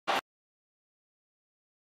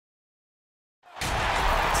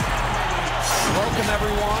Welcome,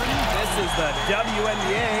 everyone. This is the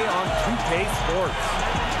WNBA on 2K Sports.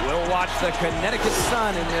 We'll watch the Connecticut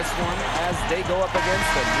Sun in this one as they go up against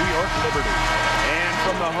the New York Liberty. And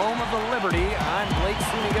from the home of the Liberty, I'm Blake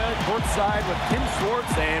Suniga, courtside with Tim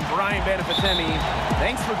Schwartz and Brian Benefatemi.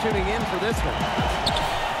 Thanks for tuning in for this one.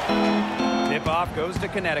 Tip-off goes to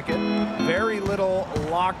Connecticut. Very little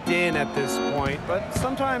locked in at this point, but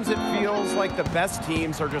sometimes it feels like the best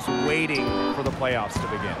teams are just waiting for the playoffs to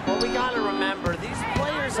begin. Well, we got to remember, these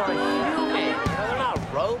players are human. They're not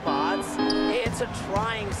robots. It's a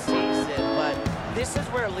trying season, but this is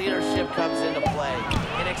where leadership comes into play.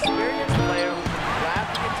 An experienced player who can grab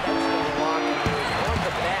the attention of the locker room or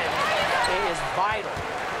the bench is vital.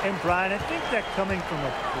 And Brian, I think that coming from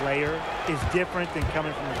a player is different than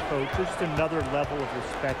coming from a coach. There's just another level of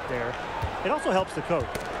respect there. It also helps the coach.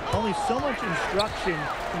 Only so much instruction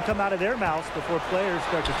can come out of their mouths before players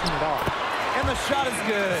start to tune it off. And the shot is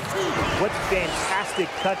good. What fantastic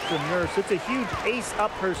cut from Nurse. It's a huge ace up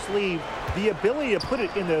her sleeve. The ability to put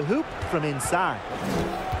it in the hoop from inside.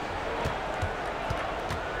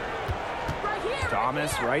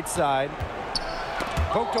 Thomas, right side.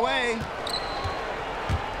 Poked away.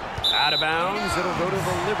 Out of bounds, it'll go to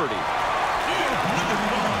the Liberty.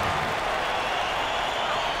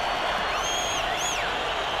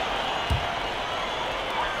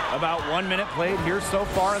 About 1 minute played here so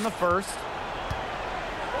far in the first.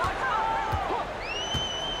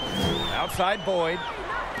 Outside Boyd.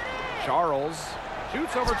 Charles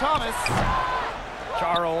shoots over Thomas.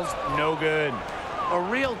 Charles, no good. A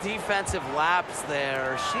real defensive lapse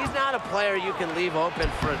there. She's not a player you can leave open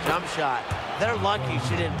for a jump shot. They're lucky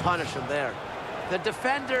she didn't punish him there. The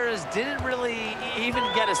defenders didn't really even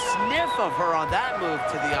get a sniff of her on that move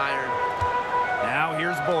to the iron. Now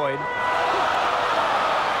here's Boyd.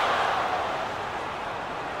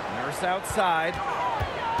 Nurse outside.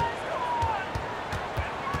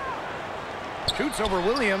 Shoots over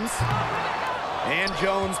Williams. And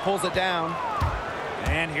Jones pulls it down.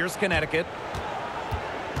 And here's Connecticut.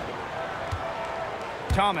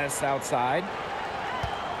 Thomas outside.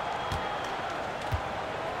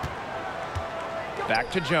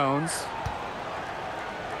 Back to Jones.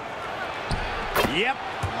 Yep,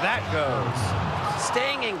 that goes.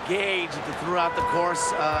 Staying engaged throughout the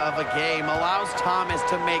course of a game allows Thomas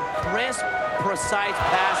to make crisp, precise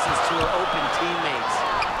passes to her open teammates.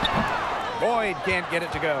 Boyd can't get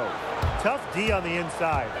it to go. Tough D on the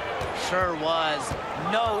inside. Sure was.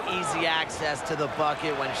 No easy access to the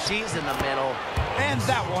bucket when she's in the middle. And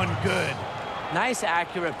that one good. Nice,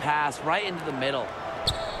 accurate pass right into the middle.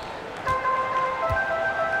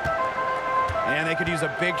 And they could use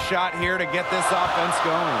a big shot here to get this offense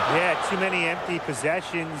going. Yeah, too many empty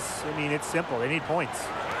possessions. I mean, it's simple. They need points.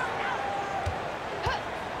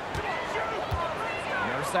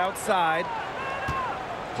 Nurse outside.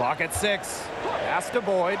 Clock at 6. Pass to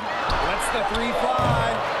Boyd. Lets the three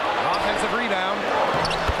fly. Offensive rebound.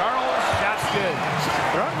 Charles, shot's good.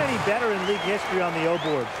 There aren't many better in league history on the O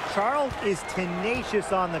board. Charles is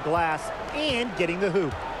tenacious on the glass and getting the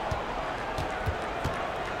hoop.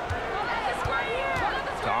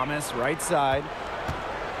 Thomas, right side.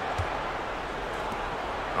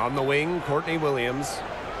 On the wing, Courtney Williams.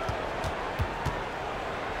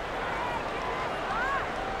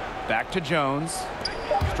 Back to Jones.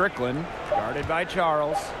 Strickland, guarded by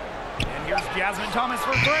Charles. And here's Jasmine Thomas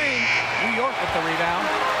for three. New York with the rebound.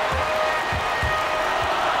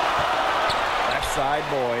 Left side,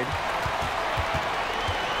 Boyd.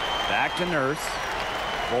 Back to Nurse.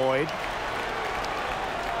 Boyd.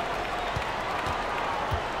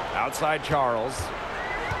 Outside Charles.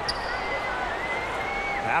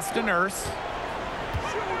 Pass to Nurse.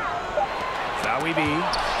 Zowie B.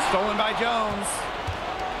 Stolen by Jones.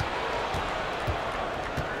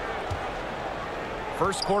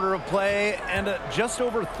 First quarter of play and just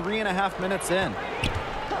over 3.5 minutes in.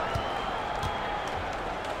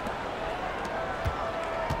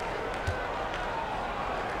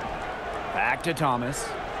 Back to Thomas.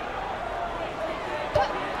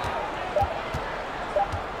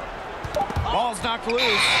 Ball's knocked loose.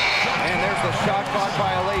 And there's the shot clock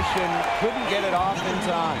violation. Couldn't get it off in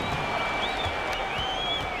time.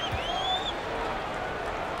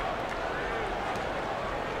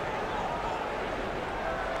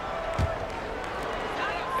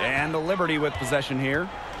 And the Liberty with possession here.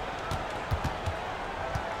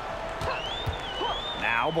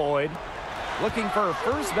 Now Boyd. Looking for a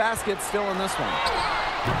first basket still in this one.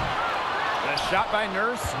 The shot by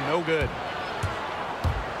Nurse, no good.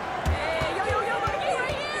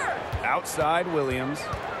 Outside Williams.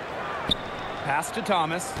 Pass to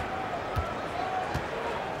Thomas.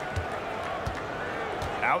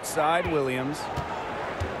 Outside Williams.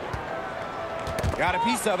 Got a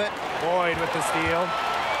piece of it. Boyd with the steal.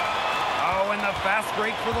 Oh, and the fast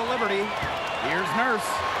break for the Liberty. Here's Nurse.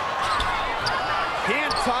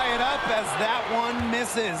 Can't tie it up as that one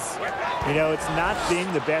misses. You know, it's not being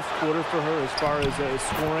the best quarter for her as far as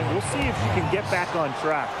scoring. We'll see if she can get back on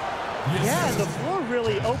track. Yeah, the floor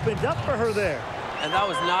really opened up for her there. And that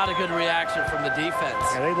was not a good reaction from the defense.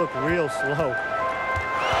 Yeah, they look real slow.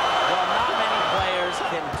 Well, not many players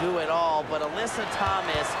can do it all, but Alyssa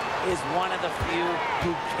Thomas is one of the few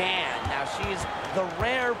who can. Now, she's the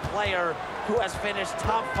rare player who has finished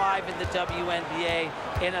top 5 in the WNBA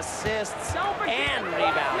in assists and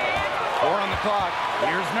rebounding. 4 on the clock.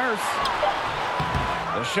 Here's Nurse.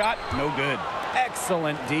 The shot, no good.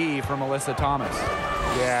 Excellent D from Alyssa Thomas.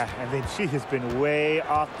 Yeah, and then she has been way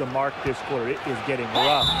off the mark this quarter. It is getting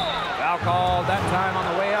rough. Foul called that time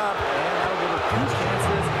on the way up, and that'll give her 2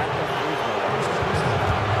 chances at the free throw line.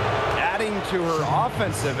 Adding to her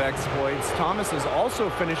offensive exploits, Thomas has also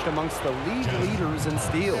finished amongst the league leaders in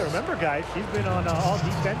steals. Yeah, remember, guys, she's been on all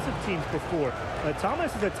defensive teams before.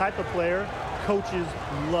 Thomas is a type of player coaches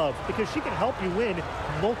love because she can help you win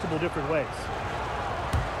multiple different ways.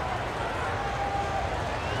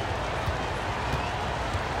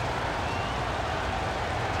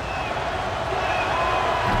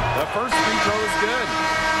 First free throw is good.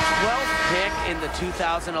 12th pick in the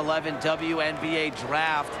 2011 WNBA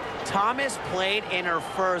draft. Thomas played in her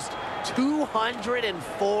first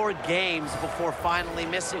 204 games before finally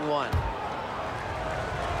missing one. And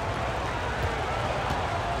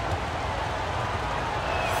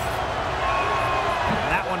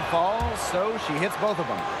that one falls, so she hits both of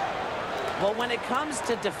them. Well, when it comes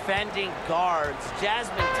to defending guards,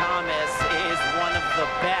 Jasmine Thomas is one of the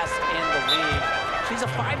best in the league. She's a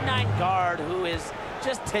 5'9" guard who is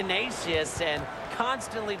just tenacious and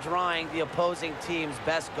constantly drawing the opposing team's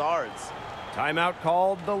best guards. Timeout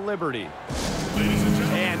called the Liberty.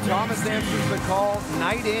 And Thomas answers the call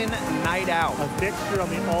night in, night out. A fixture on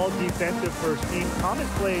the all-defensive first team. Thomas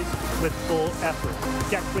plays with full effort.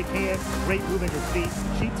 She's got quick hands, great moving her feet.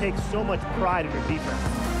 She takes so much pride in her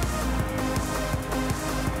defense.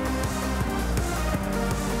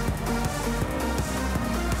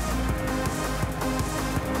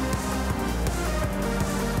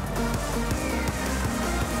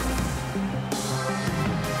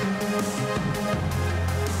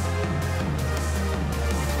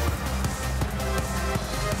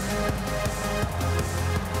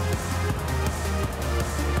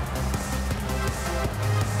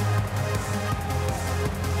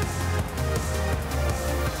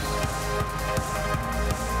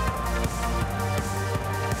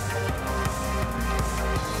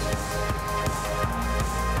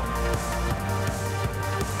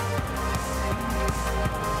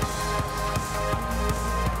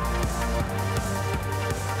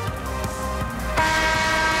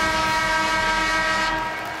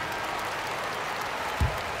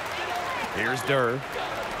 Here's Durr.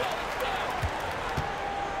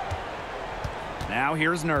 Now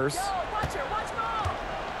here's Nurse.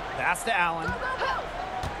 Pass to Allen.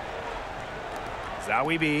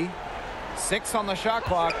 Zowie B. 6 on the shot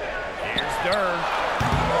clock. Here's Durr.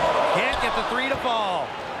 Can't get the 3 to fall.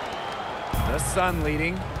 The Sun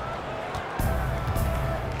leading.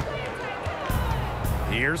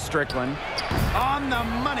 Here's Strickland. On the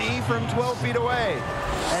money from 12 feet away.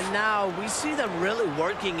 And now we see them really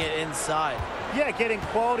working it inside. Yeah, getting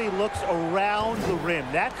quality looks around the rim.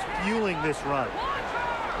 That's fueling this run.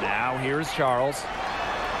 Now here's Charles.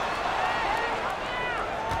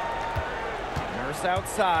 Nurse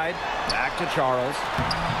outside. Back to Charles.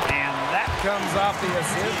 And that comes off the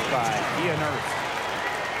assist by Kia Nurse.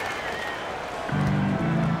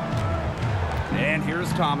 And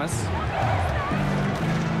here's Thomas.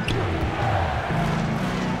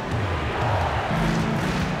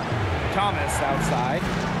 Thomas outside.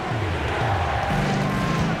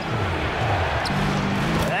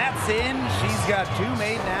 That's in. She's got 2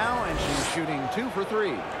 made now, and she's shooting 2 for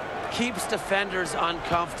 3. Keeps defenders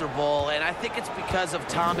uncomfortable, and I think it's because of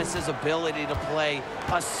Thomas's ability to play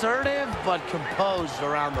assertive but composed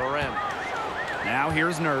around the rim. Now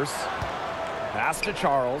here's Nurse. Pass to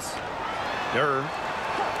Charles. Durr.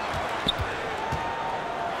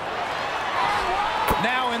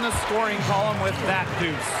 Now in the scoring column with that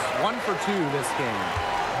deuce. 1 for 2 this game.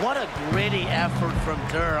 What a gritty effort from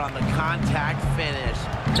Durr on the contact finish.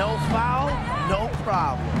 No foul, no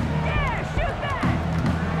problem. Yeah, shoot that!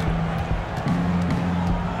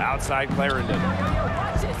 Outside Clarendon.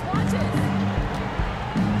 Watch this, watch this.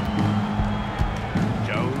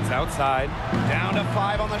 Jones outside. Down to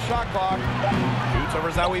 5 on the shot clock. Shoots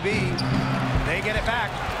over Zowie B. They get it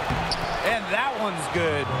back. And that one's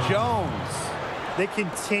good. Jones. They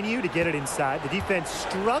continue to get it inside. The defense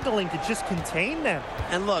struggling to just contain them.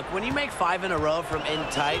 And look, when you make 5 in a row from in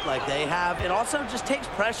tight like they have, it also just takes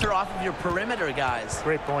pressure off of your perimeter guys.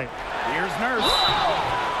 Great point. Here's Nurse.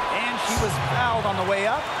 And she was fouled on the way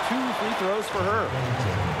up. 2 free throws for her.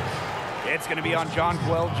 It's going to be on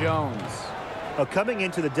Jonquel Jones. Coming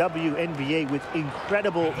into the WNBA with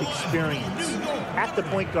incredible experience at the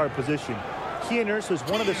point guard position. Kia Nurse was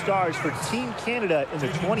one of the stars for Team Canada in the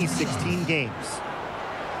 2016 games.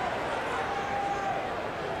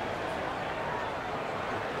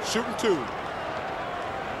 Shooting 2.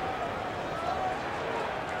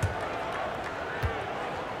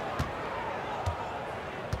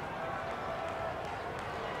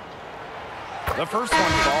 The first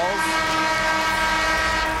one falls.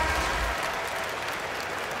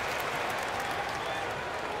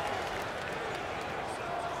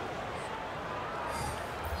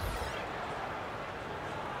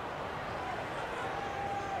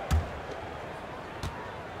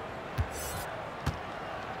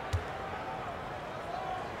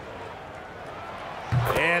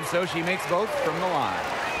 And so she makes both from the line.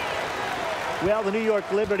 Well, the New York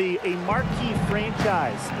Liberty, a marquee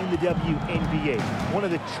franchise in the WNBA. One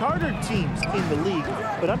of the chartered teams in the league,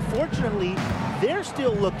 but unfortunately, they're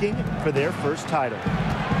still looking for their first title.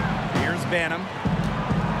 Here's Banham.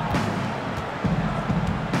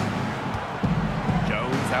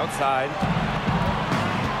 Jones outside.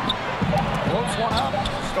 Floats one up.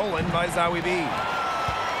 Stolen by Zawi B.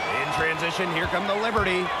 In transition, here come the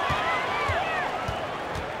Liberty.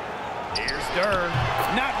 Here's Durr,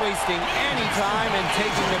 not wasting any time and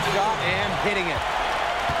taking the shot and hitting it.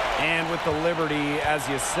 And with the Liberty, as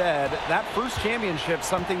you said, that first championship,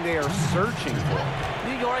 something they are searching for.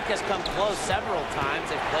 New York has come close several times.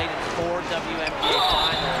 They've played in 4 WNBA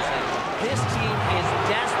finals, and this team is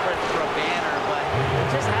desperate for a banner, but it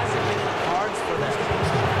just hasn't been in the cards for them.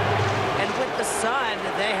 And with the Sun,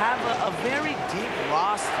 they have a very deep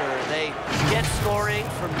roster. They get scoring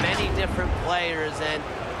from many different players, and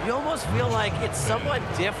you almost feel like it's somewhat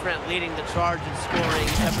different leading the charge in scoring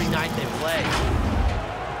every night they play.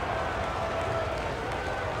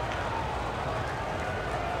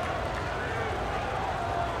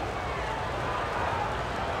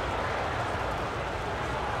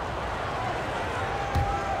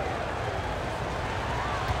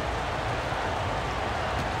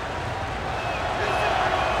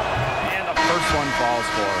 And the first one falls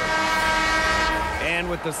for her. And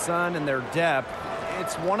with the Sun and their depth,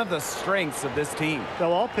 it's one of the strengths of this team.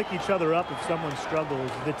 They'll all pick each other up if someone struggles.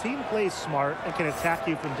 The team plays smart and can attack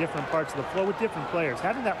you from different parts of the floor with different players.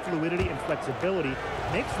 Having that fluidity and flexibility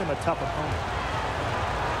makes them a tough opponent.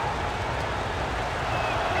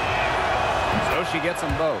 So she gets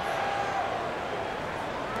them both.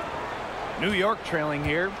 New York trailing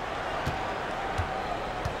here.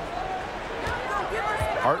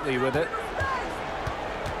 Hartley with it.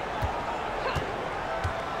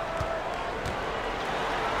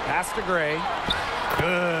 Pass to Gray.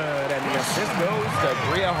 Good. And the assist goes to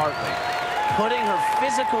Bria Hartley. Putting her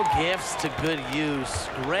physical gifts to good use.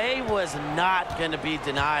 Gray was not going to be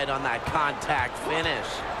denied on that contact finish.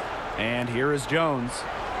 And here is Jones.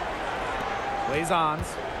 Plays on.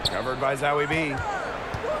 Covered by Zawi B.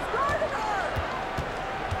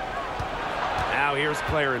 Now here's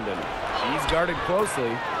Clarendon. She's guarded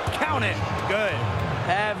closely. Count it. Good.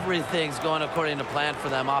 Everything's going according to plan for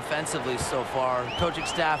them offensively so far. Coaching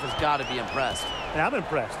staff has got to be impressed. And I'm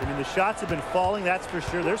impressed. I mean, the shots have been falling, that's for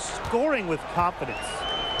sure. They're scoring with confidence.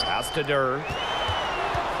 Pass to Durr.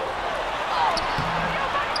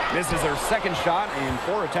 Misses her second shot in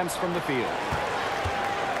 4 attempts from the field.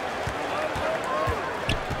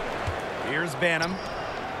 Here's Banham.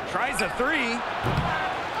 Tries a 3.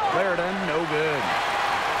 Clarendon, no good.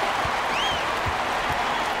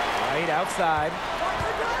 Right outside.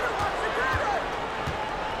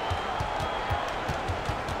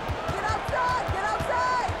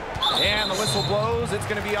 And the whistle blows. It's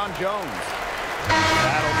going to be on Jones.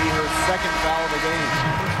 That'll be her second foul of the game.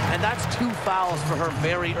 And that's 2 fouls for her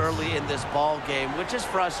very early in this ball game, which is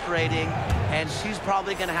frustrating. And she's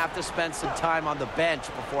probably going to have to spend some time on the bench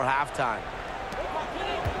before halftime.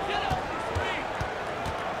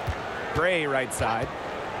 Gray right side.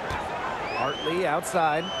 Hartley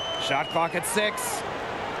outside. Shot clock at 6.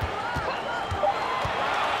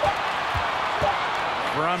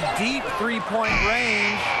 From deep three-point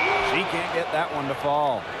range, she can't get that one to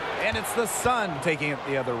fall. And it's the Sun taking it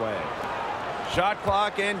the other way. Shot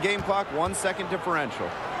clock and game clock 1 second differential.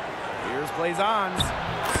 Here's Blazons.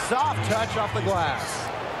 Soft touch off the glass.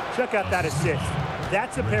 Check out that assist.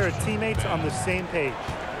 That's a pair of teammates on the same page.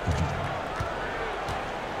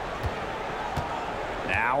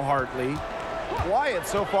 Now Hartley. Quiet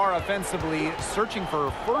so far offensively, searching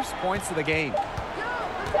for first points of the game.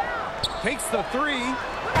 Takes the three.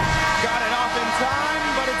 Got it off in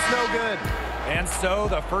time, but it's no good. And so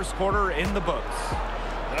the first quarter in the books.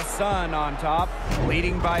 The Sun on top,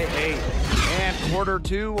 leading by 8. And quarter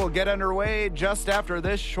 2 will get underway just after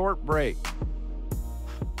this short break.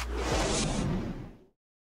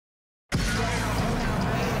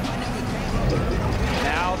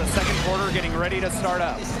 Now the second quarter getting ready to start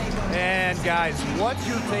up. And guys, what's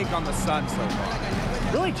your take on the Sun so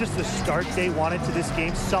far? Really just the start they wanted to this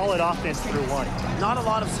game. Solid offense through one. Not a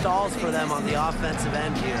lot of stalls for them on the offensive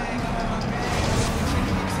end here.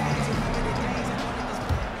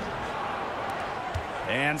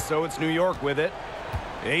 And so it's New York with it.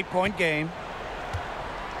 8-point game.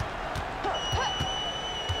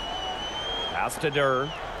 Pass to Durr.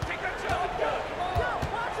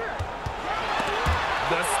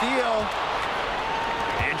 The steal.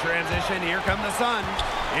 In transition, here come the Sun.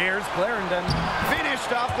 Here's Clarendon.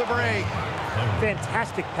 Finished off the break.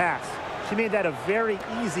 Fantastic pass. She made that a very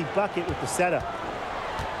easy bucket with the setup.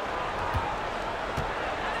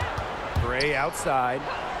 Gray outside.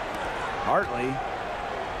 Hartley.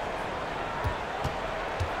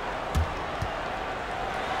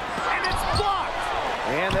 And it's blocked.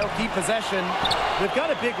 And they'll keep possession. They've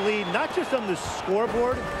got a big lead, not just on the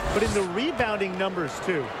scoreboard, but in the rebounding numbers,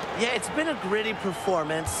 too. Yeah, it's been a gritty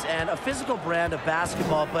performance and a physical brand of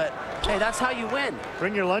basketball, but, hey, that's how you win.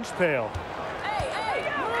 Bring your lunch pail.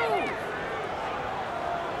 Hey, move!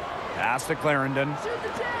 Pass to Clarendon.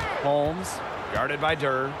 Holmes, guarded by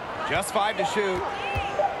Durr. Just 5 to shoot.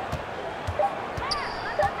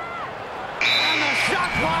 And the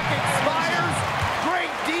shot clock expires.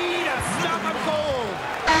 Great D to stop them cold.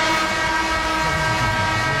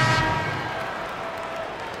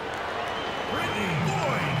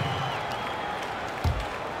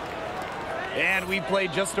 And we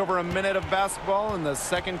played just over a minute of basketball in the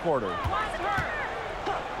second quarter.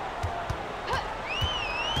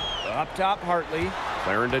 Up top, Hartley.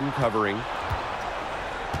 Clarendon covering.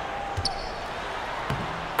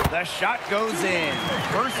 The shot goes in.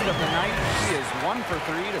 First of the night. She is 1 for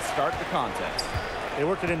 3 to start the contest. They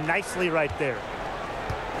worked it in nicely right there.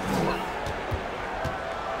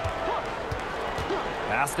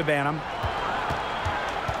 Pass to Banham.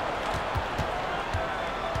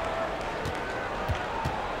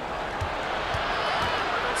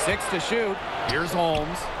 Six to shoot. Here's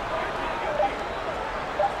Holmes.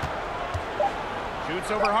 Shoots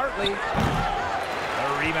over Hartley. A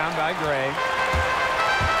rebound by Gray.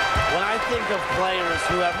 When I think of players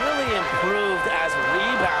who have really improved as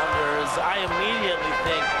rebounders, I immediately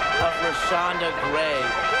think of Rashonda Gray.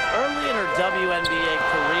 Early in her WNBA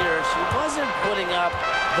career, she wasn't putting up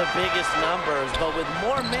the biggest numbers, but with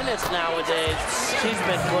more minutes nowadays, she's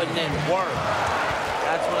been putting in work.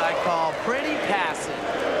 That's what I call pretty passing.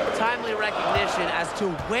 Timely recognition as to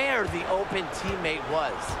where the open teammate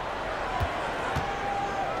was.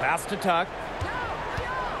 Pass to Tuck.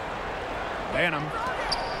 Banham.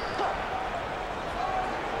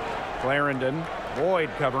 Clarendon.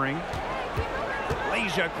 Boyd covering.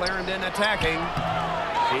 Lasia Clarendon attacking.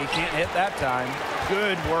 She can't hit that time.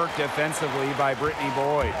 Good work defensively by Brittany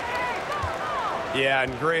Boyd. Yeah,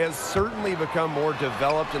 and Gray has certainly become more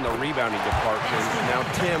developed in the rebounding department. Now,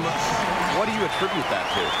 Tim, what do you attribute that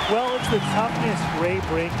to? Well, it's the toughness Gray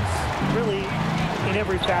brings, really, in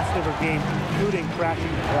every facet of her game, including crashing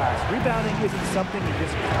the glass. Rebounding isn't something you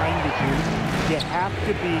just kind of do. You have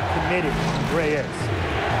to be committed. Gray is.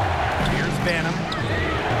 Here's Banham.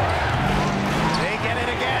 They get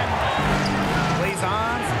it again. Plays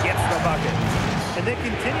on, gets the bucket. And they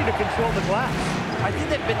continue to control the glass. I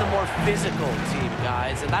think they've been the more physical team,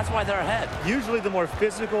 guys, and that's why they're ahead. Usually the more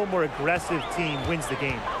physical, more aggressive team wins the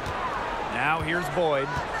game. Now here's Boyd.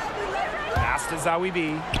 Pass to Zawi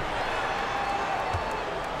B.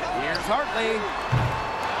 Here's Hartley.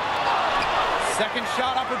 Second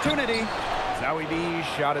shot opportunity. Zawi B's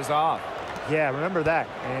shot is off. Yeah, remember that.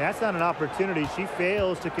 And that's not an opportunity. She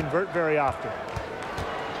fails to convert very often.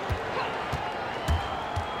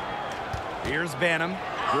 Here's Banham.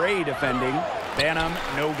 Gray defending. Banham,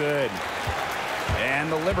 no good. And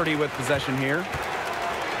the Liberty with possession here.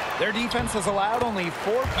 Their defense has allowed only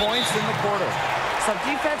 4 points in the quarter. Some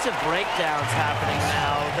defensive breakdowns happening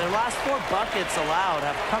now. Their last 4 buckets allowed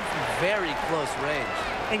have come from very close range.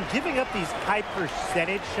 And giving up these high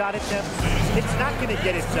percentage shot attempts, it's not going to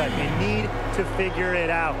get it done. You need to figure it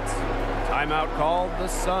out. Timeout called the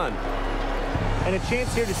Sun. And a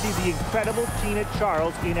chance here to see the incredible Tina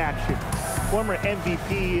Charles in action. Former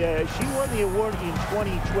MVP, she won the award in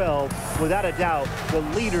 2012, without a doubt, the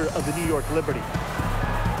leader of the New York Liberty.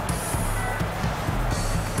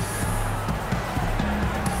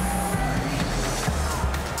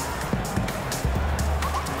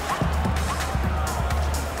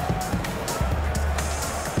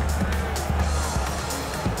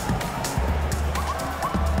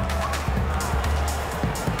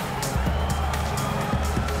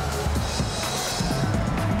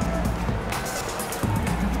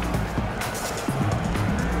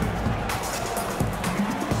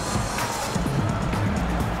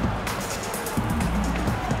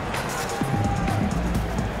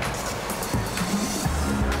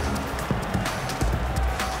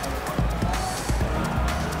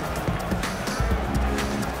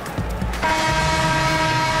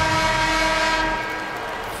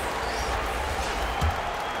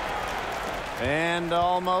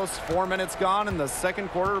 Just 4 minutes gone in the second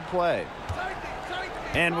quarter of play.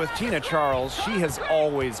 And with Tina Charles, she has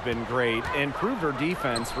always been great and proved her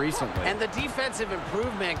defense recently. And the defensive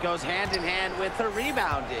improvement goes hand in hand with her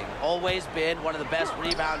rebounding. Always been one of the best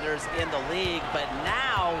rebounders in the league, but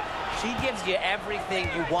now she gives you everything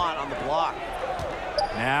you want on the block.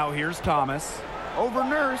 Now here's Thomas. Over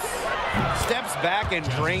Nurse. Steps back and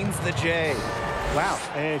drains the J. Wow,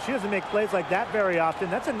 and she doesn't make plays like that very often.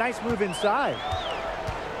 That's a nice move inside.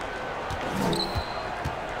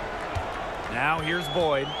 Now here's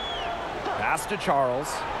Boyd. Pass to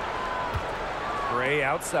Charles. Gray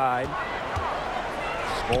outside.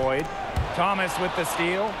 Boyd. Thomas with the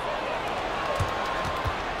steal.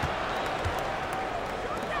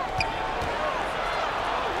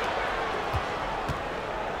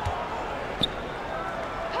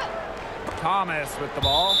 Thomas with the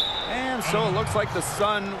ball. And so it looks like the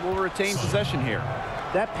Sun will retain possession here.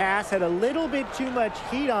 That pass had a little bit too much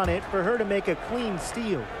heat on it for her to make a clean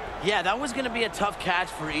steal. Yeah, that was going to be a tough catch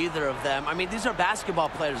for either of them. I mean, these are basketball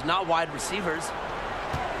players, not wide receivers.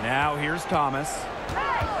 Now here's Thomas.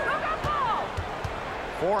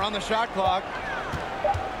 4 on the shot clock.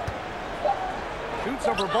 Shoots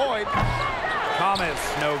over Boyd. Thomas,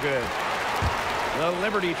 no good. The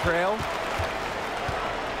Liberty trail.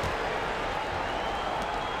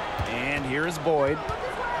 And here's Boyd.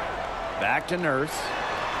 Back to Nurse.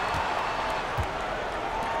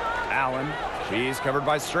 Allen. She's covered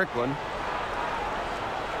by Strickland.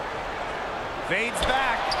 Fades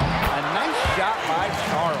back. A nice shot by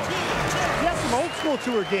Charles. She has some old school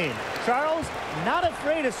to her game. Charles, not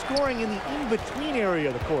afraid of scoring in the in-between area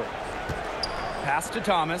of the court. Pass to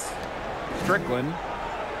Thomas. Strickland.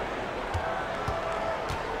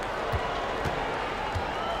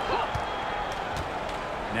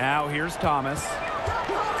 Now here's Thomas.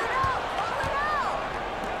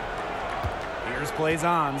 Here's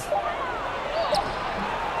Plaisance.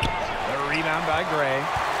 The rebound by Gray.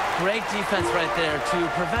 Great defense right there to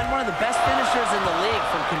prevent one of the best finishers in the league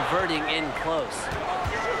from converting in close.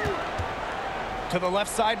 To the left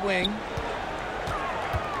side wing.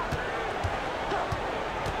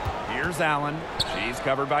 Here's Allen. She's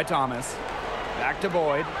covered by Thomas. Back to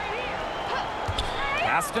Boyd.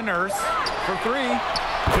 Pass to Nurse for 3.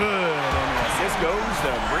 Good, and the assist goes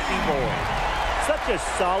to Brittany Boyd. Such a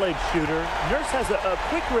solid shooter. Nurse has a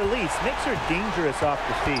quick release, makes her dangerous off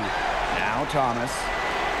the feed. Now Thomas.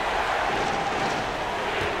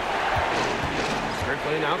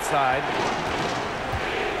 Strickland outside.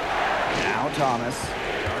 Now Thomas.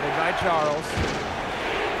 Started by Charles.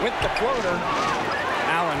 With the floater.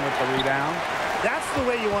 Allen with the rebound. That's the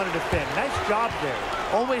way you want to defend. Nice job there.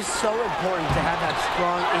 Always so important to have that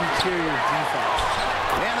strong interior defense.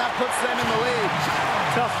 And that puts them in the lead.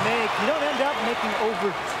 Tough make. You don't end up making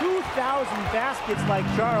over 2,000 baskets like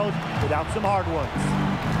Charles without some hard ones.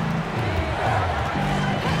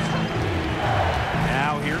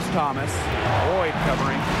 Now here's Thomas. Boyd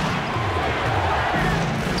covering.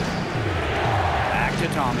 Back to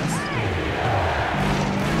Thomas.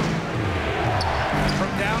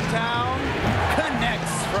 From downtown,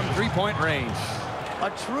 connects from three-point range. A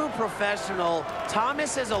true professional,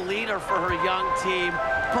 Thomas is a leader for her young team,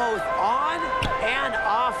 both on and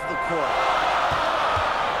off the court.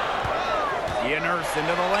 Tia Nurse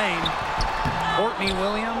into the lane. Courtney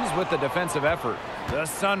Williams with the defensive effort. The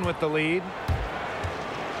Sun with the lead.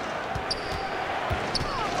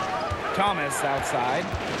 Thomas outside.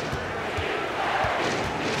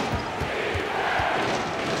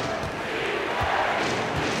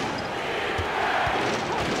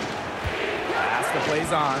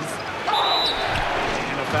 Plaisance.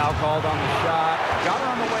 And a foul called on the shot. Got her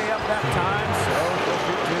on the way up that time, so she'll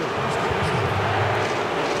shoot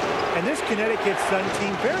 2. And this Connecticut Sun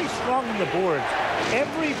team, very strong on the boards.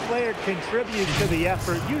 Every player contributes to the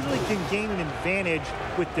effort, usually can gain an advantage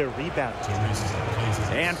with their rebound.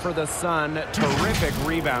 And for the Sun, terrific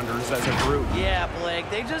rebounders as a group. Yeah, Blake,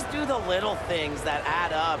 they just do the little things that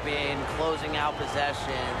add up in closing out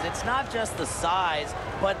possessions. It's not just the size,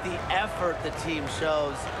 but the effort the team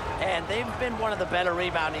shows. And they've been one of the better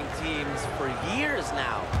rebounding teams for years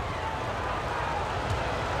now.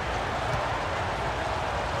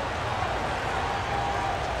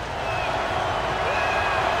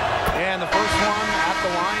 And the first one at the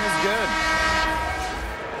line is good.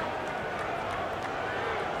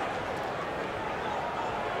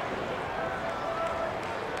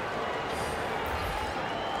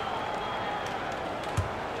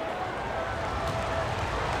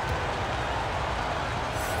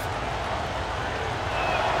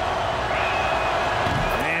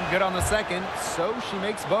 And good on the second, so she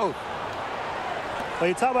makes both. Well,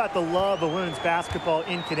 you talk about the love of women's basketball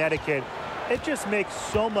in Connecticut. It just makes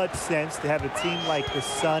so much sense to have a team like the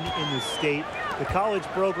Sun in the state. The college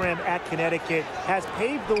program at Connecticut has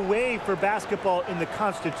paved the way for basketball in the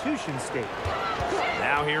Constitution state.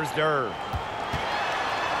 Now here's Durr.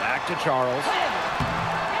 Back to Charles.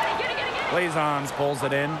 Blazons pulls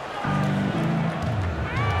it in.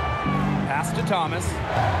 Pass to Thomas.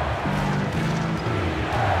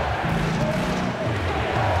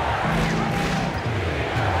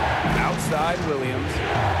 Outside Williams.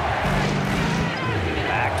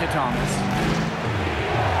 Back to Thomas.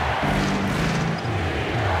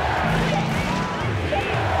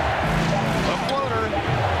 A floater.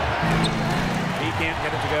 He can't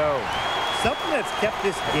get it to go. Something that's kept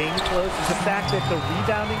this game close is the fact that the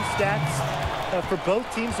rebounding stats for both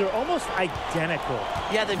teams are almost identical.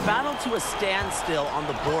 Yeah, they battled to a standstill on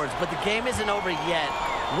the boards, but the game isn't over yet.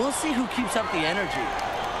 We'll see who keeps up the energy.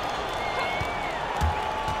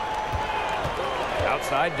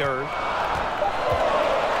 Outside Durr.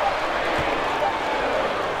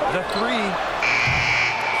 The three.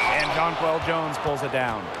 And Jonquel Jones pulls it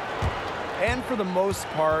down. And for the most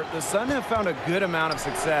part, the Sun have found a good amount of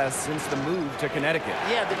success since the move to Connecticut.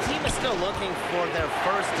 Yeah, the team is still looking for their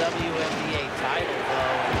first WNBA title,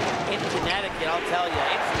 though. In Connecticut, I'll tell you,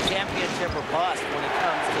 it's championship or bust when it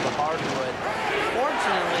comes to the hardwood.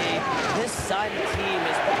 Fortunately, this Sun team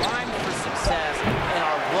is primed for success and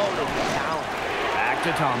are loaded with talent. Back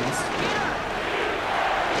to Thomas.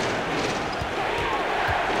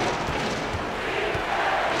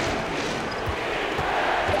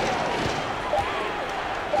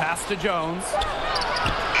 Pass to Jones.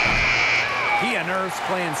 He and Nurse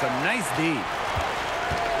playing some nice D.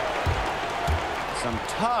 Some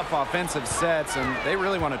tough offensive sets, and they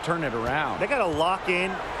really want to turn it around. They got to lock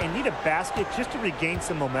in and need a basket just to regain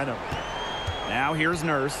some momentum. Now here's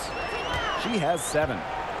Nurse. She has 7.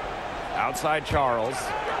 Outside Charles.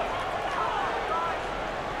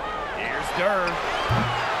 Here's Durr.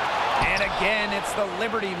 And again, it's the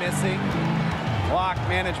Liberty missing. Clock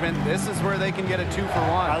management. This is where they can get a 2-for-1.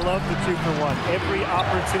 I love the 2-for-1. Every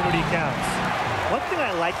opportunity counts. One thing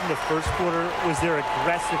I liked in the first quarter was their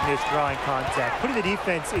aggressiveness drawing contact, putting the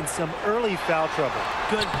defense in some early foul trouble.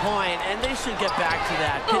 Good point, and they should get back to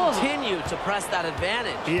that. Continue to press that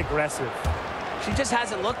advantage. Be aggressive. She just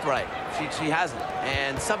hasn't looked right. She hasn't,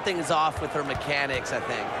 and something is off with her mechanics, I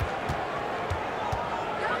think.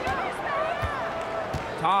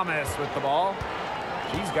 Thomas with the ball.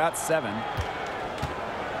 She's got 7.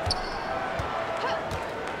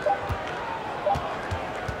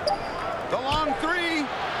 The long 3.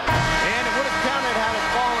 And it would have counted had it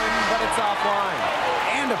fallen, but it's offline.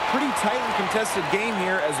 And a pretty tightly contested game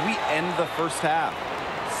here as we end the first half.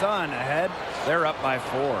 Sun ahead. They're up by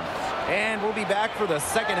 4. And we'll be back for the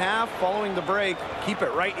second half following the break. Keep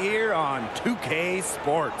it right here on 2K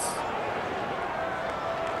Sports.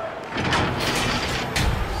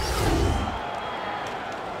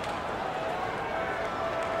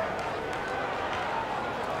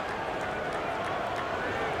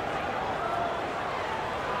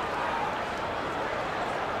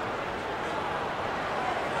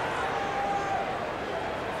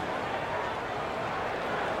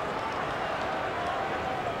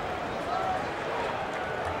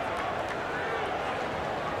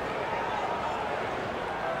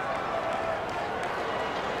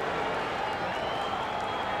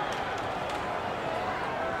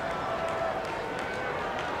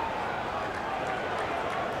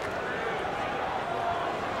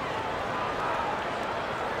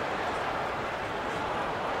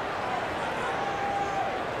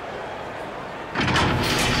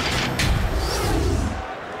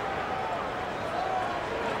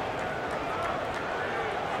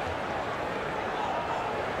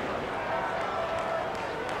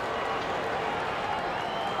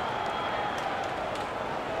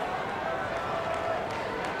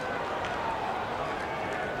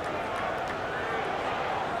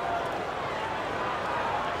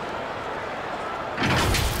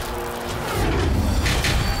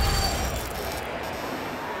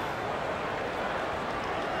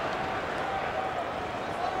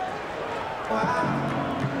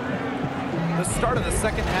 The start of the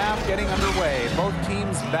second half getting underway. Both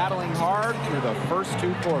teams battling hard through the first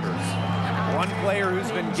 2 quarters. One player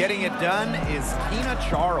who's been getting it done is Tina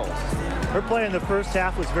Charles. Her play in the first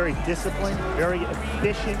half was very disciplined, very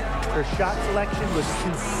efficient. Her shot selection was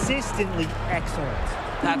consistently excellent.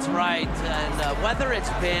 That's right, and whether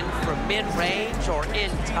it's been from mid-range or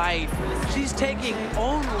in tight, she's taking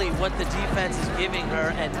only what the defense is giving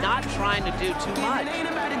her and not trying to do too much.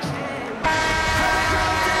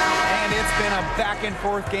 And It's been a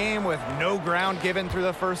back-and-forth game with no ground given through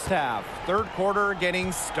the first half. Third quarter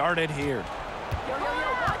getting started here. Yo,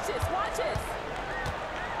 watch this, watch this.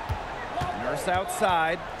 Nurse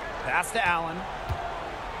outside. Pass to Allen.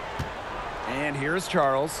 And here's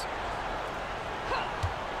Charles.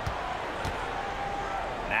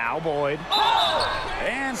 Now Boyd.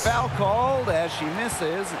 And foul called as she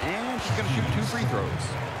misses, and she's going to shoot 2 free throws.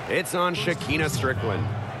 It's on Shakina Strickland.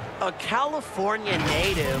 A California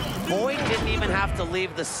native, Boyd didn't even have to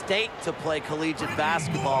leave the state to play collegiate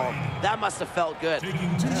basketball. That must have felt good.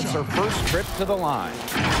 That's her first trip to the line.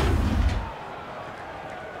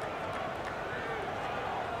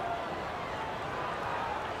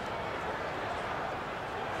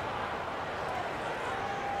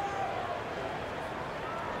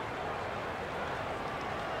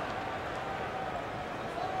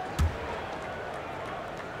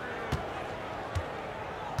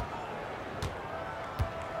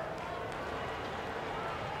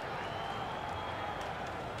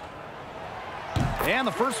 And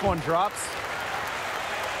the first one drops.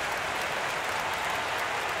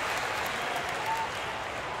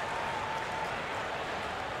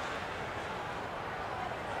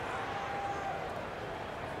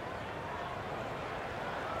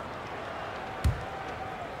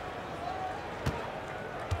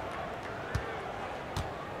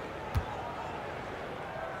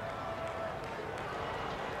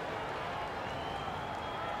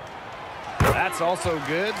 That's also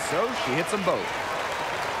good, so she hits them both.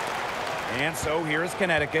 And so here's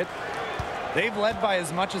Connecticut. They've led by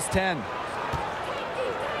as much as 10.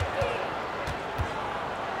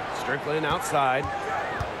 Strickland outside.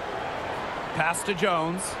 Pass to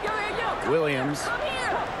Jones. Williams.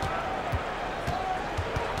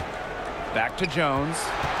 Back to Jones.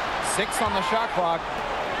 6 on the shot clock.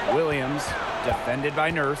 Williams defended by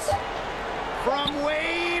Nurse. From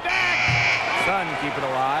way back. Sun keep it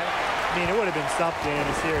alive. I mean, it would have been something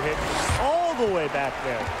to see her hit all the way back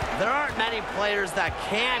there. There aren't many players that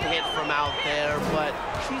can hit from out there, but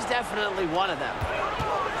she's definitely one of them.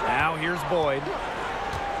 Now here's Boyd.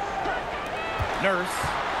 Nurse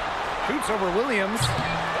shoots over Williams,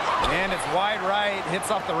 and it's wide right,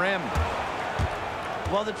 hits off the rim.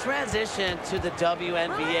 Well, the transition to the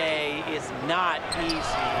WNBA is not easy.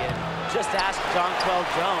 And just ask Jonquel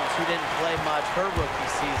Jones, who didn't play much her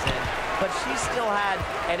rookie season, but she still had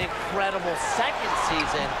an incredible second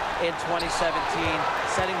season in 2017,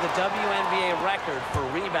 setting the WNBA record for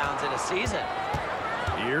rebounds in a season.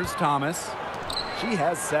 Here's Thomas. She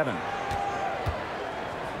has 7.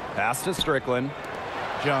 Pass to Strickland.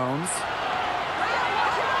 Jones.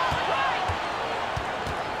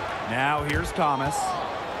 Now here's Thomas.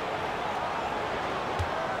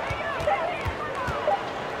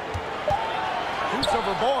 Shoots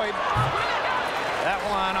over Boyd. That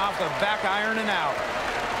one off the back iron and out.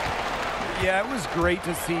 Yeah, it was great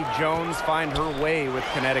to see Jones find her way with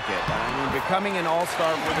Connecticut. I mean, becoming an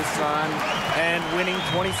all-star for the Sun and winning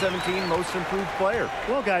 2017 Most Improved Player.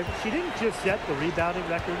 Well, guys, she didn't just set the rebounding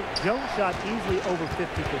record. Jones shot easily over 50%.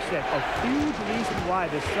 A huge reason why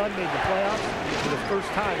the Sun made the playoffs for the first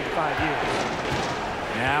time in 5 years.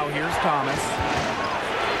 Now here's Thomas.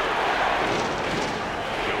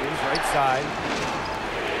 Jones right side.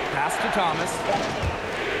 Pass to Thomas.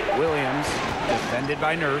 Williams defended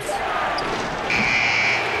by Nurse.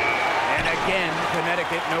 And again,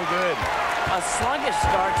 Connecticut no good. A sluggish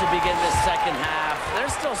start to begin this second half. They're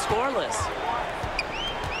still scoreless.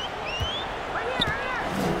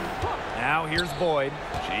 Now here's Boyd.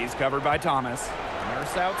 She's covered by Thomas.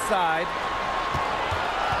 Nurse outside.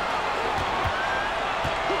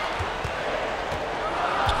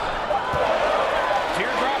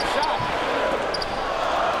 Teardrop shot.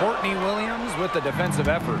 Courtney Williams with the defensive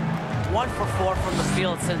effort. 1 for 4 from the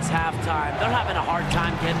field since halftime. They're having a hard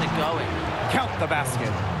time getting it going. Count the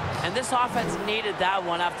basket. And this offense needed that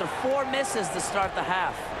one after 4 misses to start the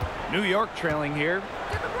half. New York trailing here.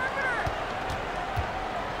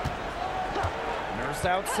 Nurse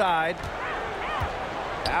outside.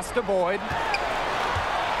 Pass to Boyd.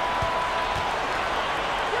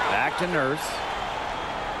 Back to Nurse.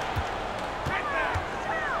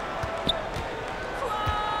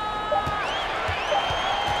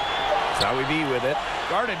 That's how we be with it.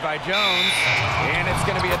 Guarded by Jones. And it's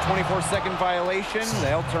going to be a 24-second violation.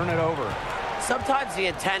 They'll turn it over. Sometimes the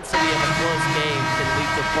intensity of a close game can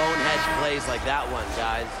lead to bonehead plays like that one,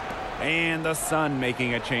 guys. And the Sun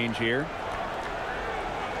making a change here.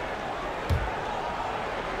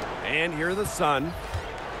 And here the Sun.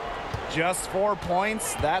 Just 4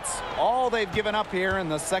 points. That's all they've given up here in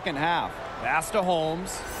the second half. Pass to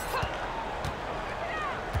Holmes.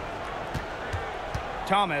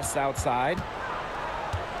 Thomas outside.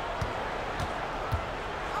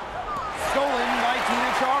 Stolen by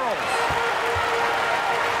Tina Charles.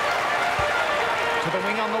 To the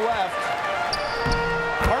wing on the left.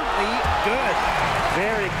 Hartley, good.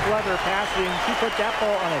 Very clever passing. She put that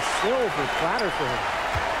ball on a silver platter for her.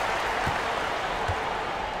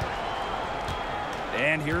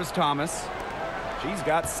 And here's Thomas. She's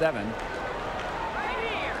got 7.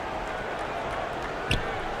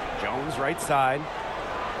 Jones right side.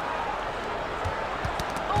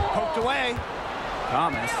 Poked away.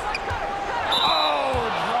 Thomas. Oh,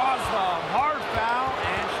 draws the hard foul,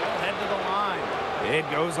 and she'll head to the line. It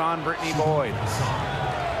goes on Brittany Boyd.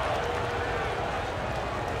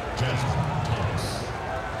 Jasmine Thomas.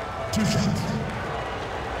 2 shots.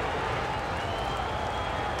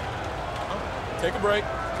 Take a break.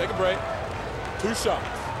 Take a break. 2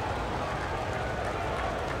 shots.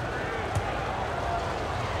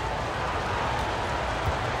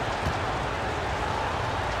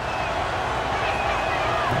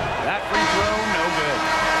 That free throw, no good.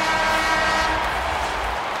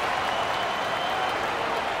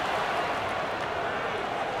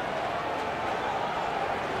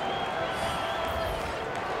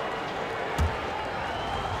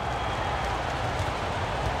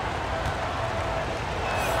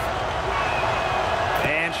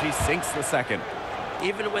 And she sinks the second.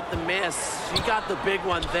 Even with the miss, she got the big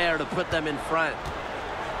one there to put them in front.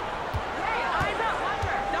 Hey, eyes up,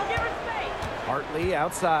 Hunter. Don't give her space. Hartley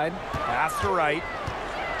outside. Pass to right.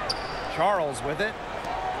 Charles with it.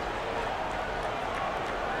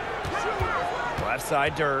 Left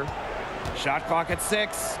side, Durr. Shot clock at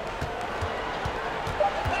 6.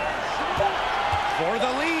 For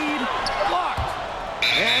the lead. Blocked.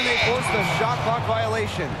 And they force the shot clock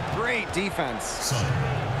violation. Great defense. Sun.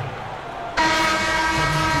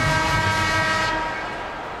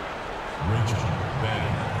 Rachel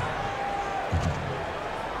Bannon.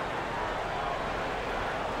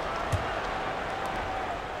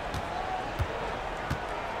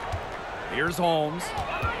 Here's Holmes.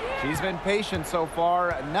 She's been patient so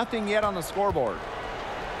far. Nothing yet on the scoreboard.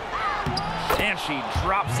 And she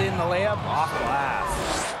drops in the layup off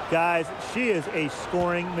glass. Guys, she is a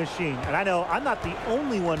scoring machine. And I know I'm not the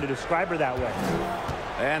only one to describe her that way.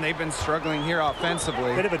 And they've been struggling here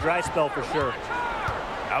offensively. Bit of a dry spell for sure.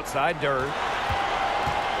 Outside Durr.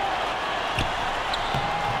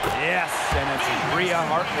 Yes, and it's Bria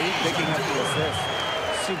Hartley picking up the assist.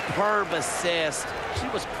 Superb assist. She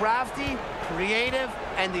was crafty, creative,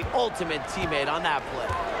 and the ultimate teammate on that play.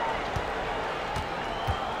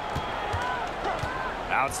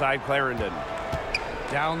 Outside Clarendon.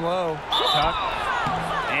 Down low. Tuck.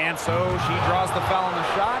 And so she draws the foul on the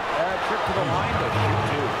shot. A trip to the line to shoot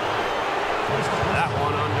 2. That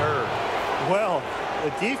one on Durr. Well,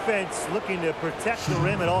 the defense looking to protect the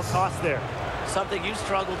rim at all costs there. Something you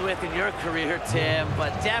struggled with in your career, Tim,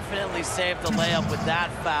 but definitely saved the layup with that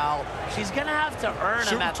foul. She's going to have to earn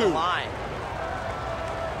him at the line.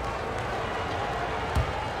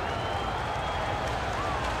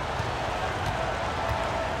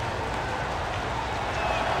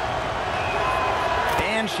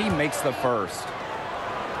 And she makes the first.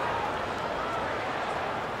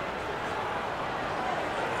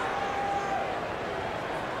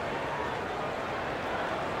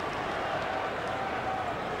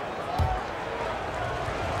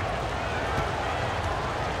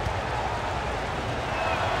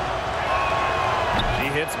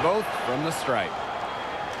 Hits both from the stripe.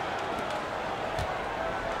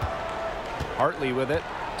 Hartley with it.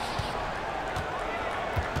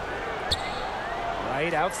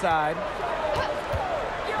 Right outside.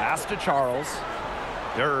 Pass to Charles.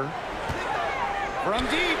 Durr. From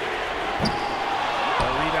deep. A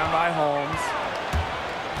rebound by Holmes.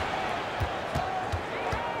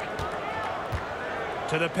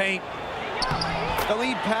 To the paint. The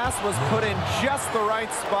lead pass was put in just the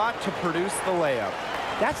right spot to produce the layup.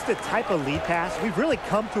 That's the type of lead pass we've really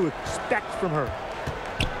come to expect from her.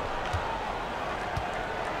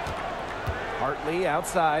 Hartley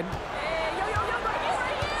outside. Hey, yo,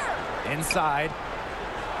 right here. Inside.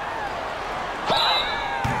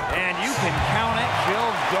 And you can count it.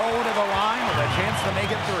 She'll go to the line with a chance to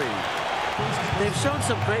make it 3. They've shown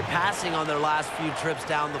some great passing on their last few trips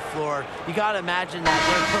down the floor. You got to imagine that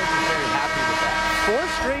their coach is very happy with that. 4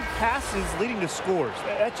 straight passes leading to scores.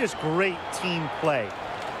 That's just great team play.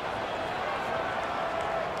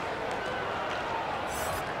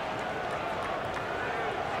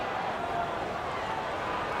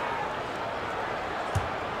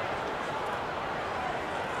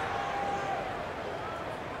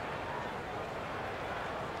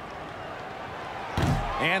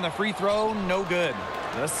 And the free throw, no good.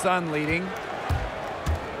 The Sun leading.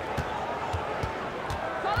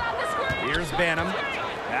 Here's Banham.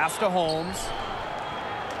 Pass to Holmes.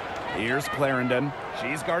 Here's Clarendon.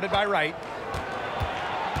 She's guarded by Wright.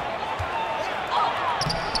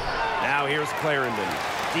 Now here's Clarendon.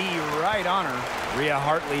 D right on her. Rhea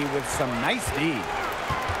Hartley with some nice D.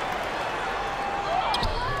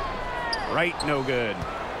 Right, no good.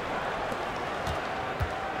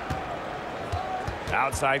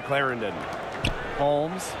 Outside Clarendon.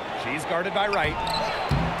 Holmes. She's guarded by Wright.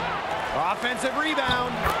 Offensive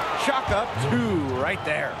rebound. Chalk up 2 right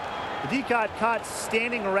there. The D got caught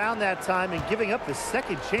standing around that time and giving up the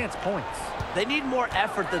second chance points. They need more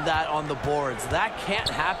effort than that on the boards. That can't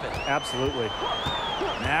happen. Absolutely.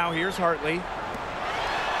 Now here's Hartley.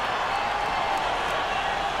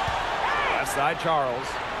 Left side Charles.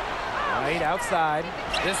 Right outside.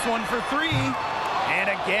 This one for 3. And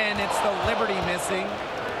again, it's the Liberty missing.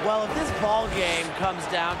 Well, if this ball game comes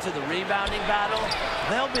down to the rebounding battle,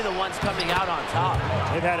 they'll be the ones coming out on top.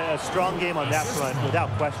 They've had a strong game on that front, without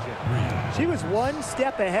question. She was 1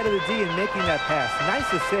 step ahead of the D in making that pass. Nice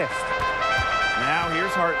assist. Now here's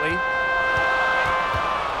Hartley.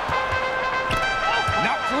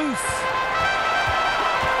 Knocked loose.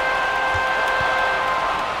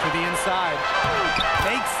 To the inside.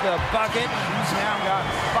 Makes the bucket. She's now got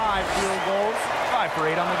 5 field goals. 5 for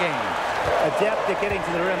 8 on the game. Adept at getting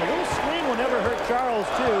to the rim. A little swing will never hurt Charles,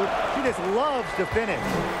 too. She just loves to finish.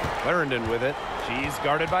 Clarendon with it. She's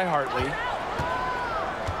guarded by Hartley.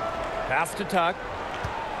 Pass to Tuck.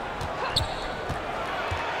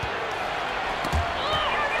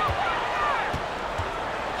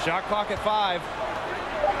 Shot clock at 5.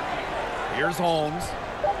 Here's Holmes.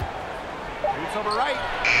 Shoots over right.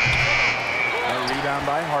 A rebound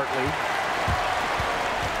by Hartley.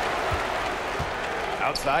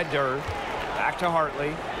 Outside Durr. Back to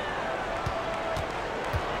Hartley.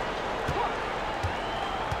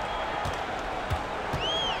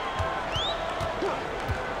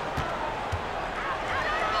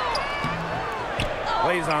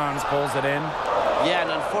 Blazons pulls it in. Yeah,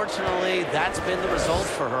 and unfortunately, that's been the result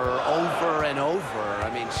for her over and over. I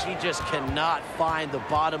mean, she just cannot find the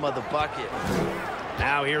bottom of the bucket.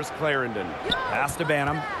 Now here's Clarendon. Pass to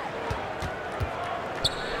Banham.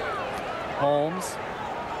 Holmes.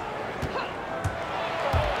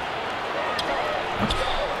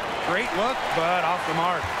 Great look, but off the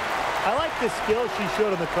mark. I like the skill she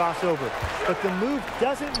showed on the crossover, but the move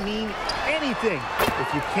doesn't mean anything if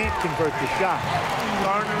you can't convert the shot.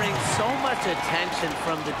 Garnering so much attention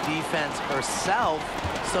from the defense herself,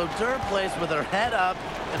 so Durr plays with her head up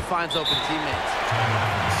and finds open teammates.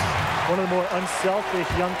 One of the more unselfish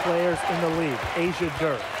young players in the league, Asia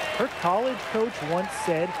Durr. Her college coach once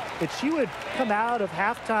said that she would come out of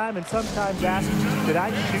halftime and sometimes ask, did I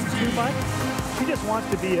shoot too much? She just wants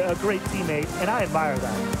to be a great teammate, and I admire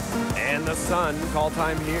that. And the Sun call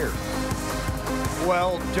time here.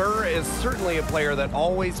 Well, Durr is certainly a player that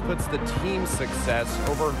always puts the team success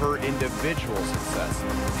over her individual success.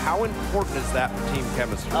 How important is that for team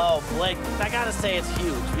chemistry? Oh, Blake, I gotta say it's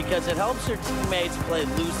huge because it helps your teammates play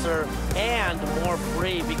looser and more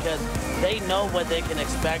free because they know what they can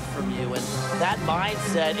expect from you, and that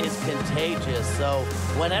mindset is contagious. So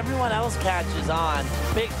when everyone else catches on,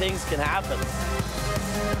 big things can happen.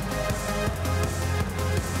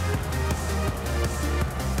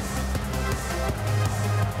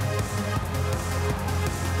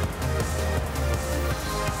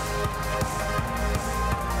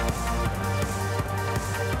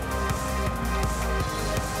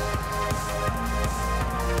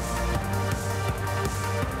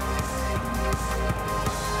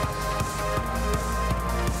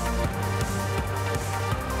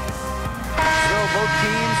 Both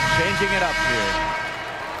teams changing it up here.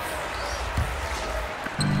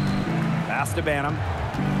 Pass to Banham.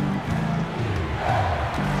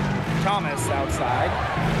 Thomas outside.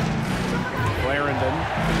 Clarendon.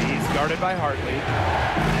 He's guarded by Hartley.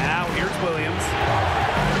 Now here's Williams.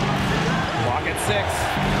 Clock at 6.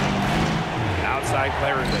 Outside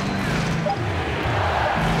Clarendon.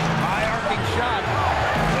 High arcing shot.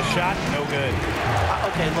 The shot, no good.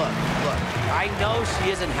 Okay, look. I know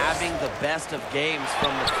she isn't having the best of games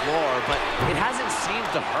from the floor, but it hasn't seemed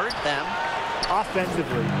to hurt them.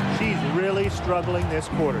 Offensively, she's really struggling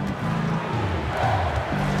this quarter. To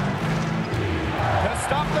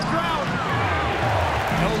stop the drought.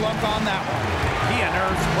 No luck on that one. Tia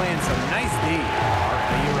Nurse playing some nice D.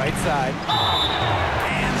 Hartley right side.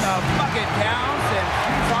 And the bucket counts, and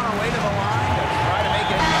she's on her way to the line to try to make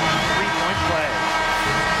it a 3-point play.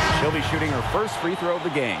 She'll be shooting her first free throw of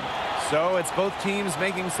the game. So it's both teams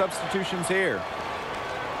making substitutions here.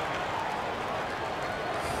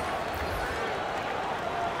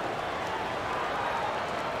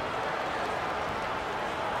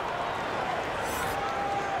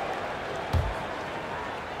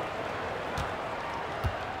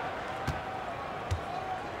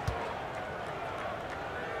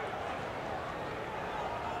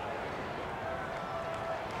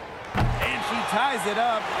 ties it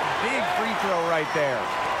up. Big free throw right there.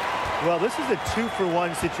 Well, this is a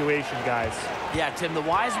 2-for-1 situation, guys. Yeah, Tim, the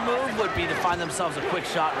wise move would be to find themselves a quick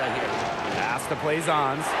shot right here. Pass to play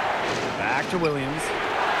Zons. Back to Williams.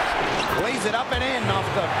 Plays it up and in off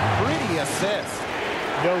the pretty assist.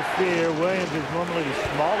 No fear, Williams is normally the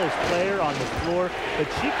smallest player on the floor, but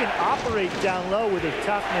she can operate down low with her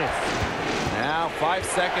toughness. Now 5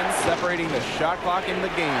 seconds separating the shot clock and the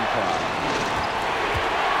game clock.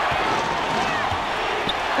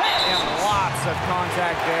 And lots of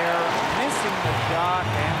contact there. Missing the shot,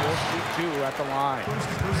 and we'll shoot 2 at the line.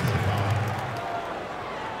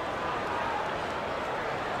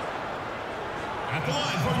 At the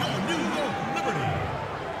line for your New York Liberty,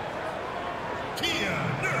 Kia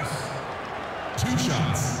Nurse. 2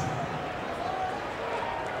 shots.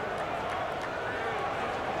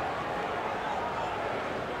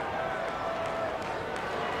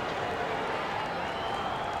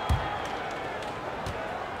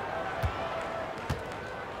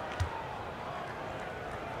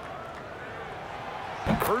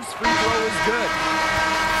 First free throw is good.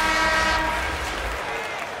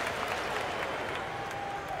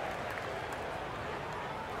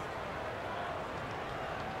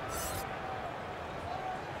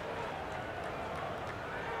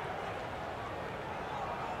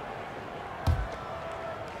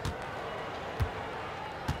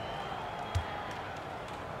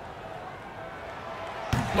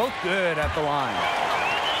 Both good at the line.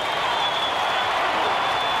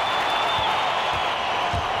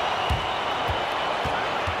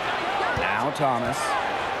 Now Thomas.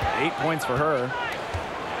 8 points for her.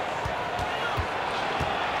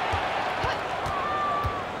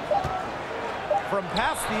 From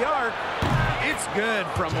past the arc, it's good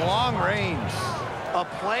from long range. A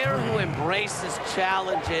player who embraces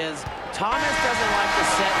challenges. Thomas doesn't like to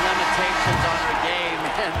set limitations on her game,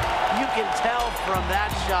 and you can tell from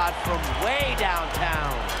that shot from way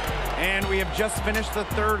downtown. And we have just finished the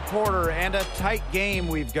third quarter, and a tight game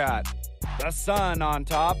we've got. The Sun on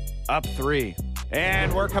top, up 3.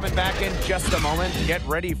 And we're coming back in just a moment to get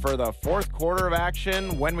ready for the fourth quarter of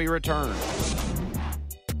action when we return.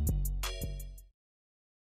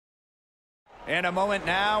 And a moment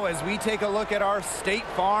now as we take a look at our State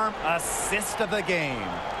Farm assist of the game.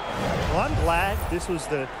 Well, I'm glad this was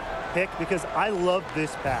the pick because I love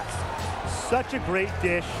this pass. Such a great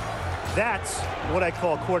dish. That's what I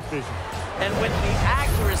call court vision. And with the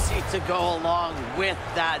accuracy to go along with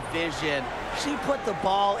that vision, she put the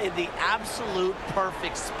ball in the absolute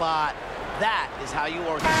perfect spot. That is how you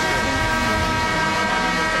orchestrate.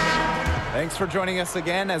 Thanks for joining us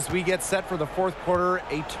again as we get set for the fourth quarter.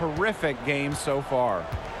 A terrific game so far.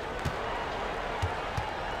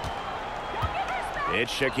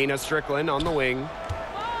 It's Shakina Strickland on the wing.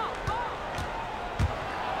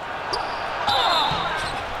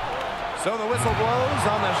 So the whistle blows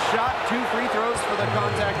on the shot. 2 free throws for the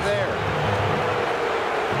contact there.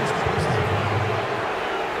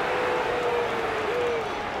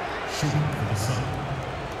 Shooting for the Sun,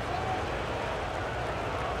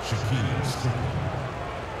 Shakina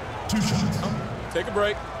Strickland. 2 shots. Take a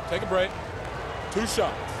break. Take a break. 2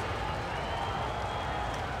 shots.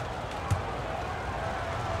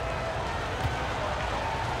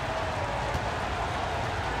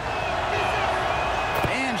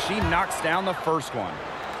 And she knocks down the first one.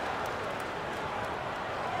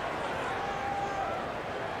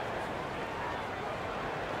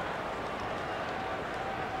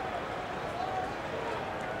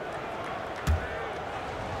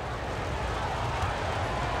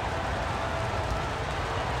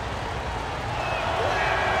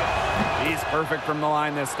 He's perfect from the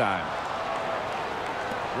line this time.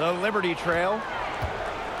 The Liberty trail.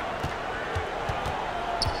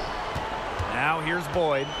 Now here's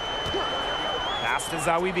Boyd. Pass to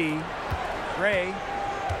Zawi B. Gray.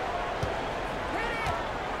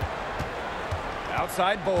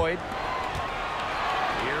 Outside Boyd.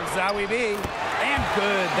 Here's Zawi B. And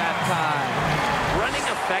good that time. Running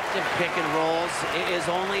effective pick and rolls is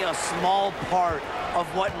only a small part of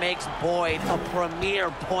what makes Boyd a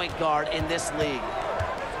premier point guard in this league.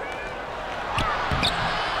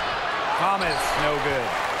 Thomas, no good.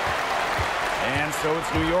 And so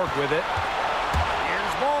it's New York with it.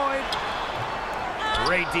 Here's Boyd.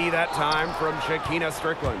 Great D that time from Shakina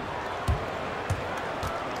Strickland.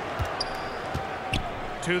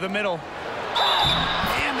 To the middle.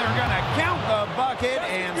 And they're going to count the bucket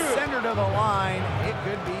and send her to the line. It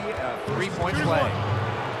could be a 3-point play.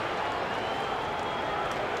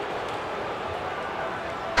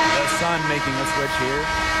 The Sun making a switch here.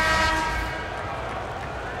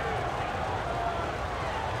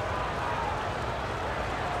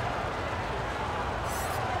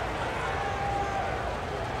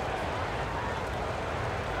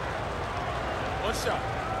 One shot.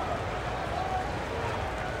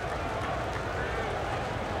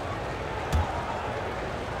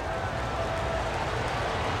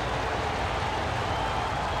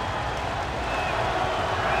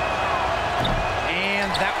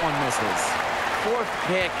 And that one misses. Fourth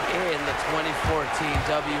pick in the 2014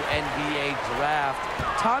 WNBA draft.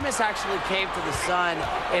 Thomas actually came to the Sun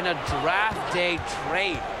in a draft day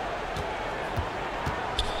trade.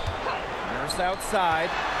 Nurse outside.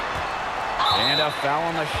 And a foul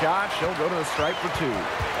on the shot. She'll go to the stripe for 2.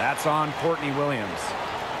 That's on Courtney Williams.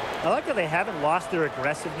 I like that they haven't lost their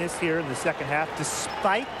aggressiveness here in the second half,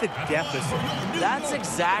 despite the deficit. That's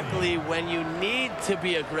exactly when you need to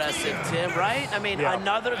be aggressive, Tim, right? I mean,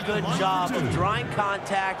 another good job of drawing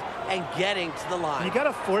contact and getting to the line. You got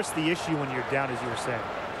to force the issue when you're down, as you were saying.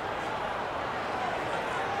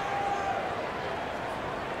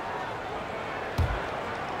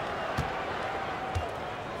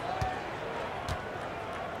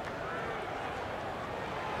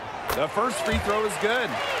 The first free throw is good.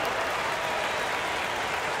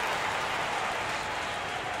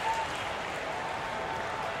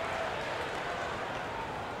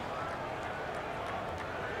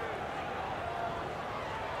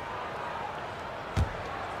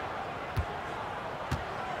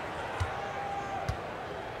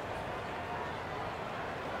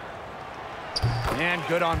 And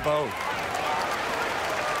good on both.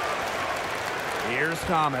 Here's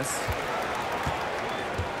Thomas.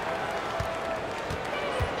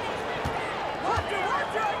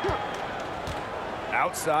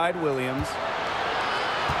 Outside Williams.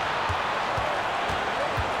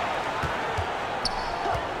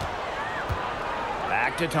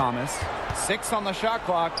 Back to Thomas. 6 on the shot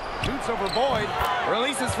clock. Shoots over Boyd.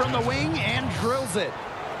 Releases from the wing and drills it.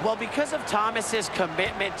 Well, because of Thomas's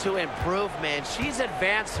commitment to improvement, she's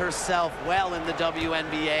advanced herself well in the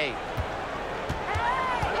WNBA.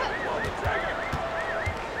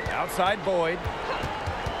 Outside Boyd.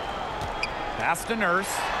 Pass to Nurse.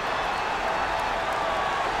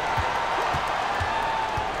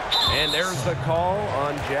 And there's the call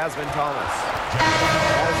on Jasmine Thomas.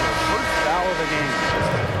 That is her first foul of the game.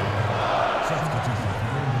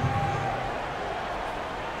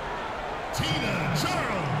 Tina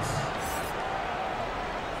Charles.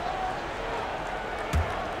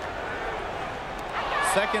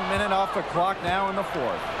 Second minute off the clock now in the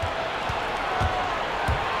fourth.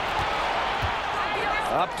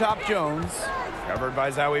 Up top Jones. Covered by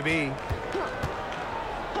Zowie B.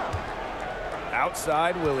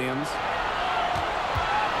 Outside Williams.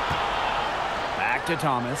 Back to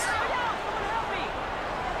Thomas.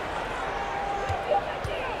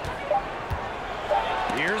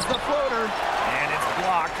 Here's the floater. And it's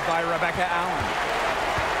blocked by Rebecca Allen.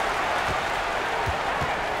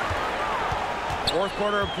 Fourth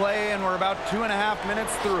quarter of play, and we're about 2.5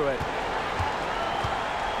 minutes through it.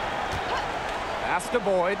 Pass to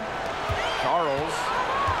Boyd. Charles.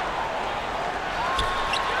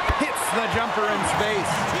 The jumper in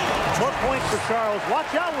space. More points for Charles.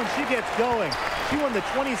 Watch out when she gets going. She won the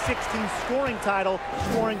 2016 scoring title,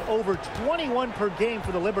 scoring over 21 per game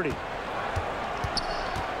for the Liberty.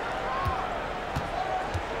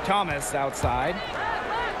 Thomas outside.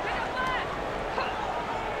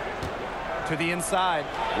 To the inside.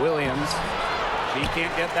 Williams. She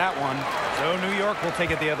can't get that one. So New York will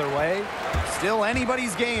take it the other way. Still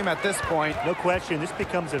anybody's game at this point. No question, this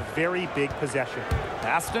becomes a very big possession.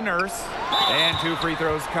 Pass to Nurse. And 2 free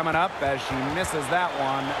throws coming up as she misses that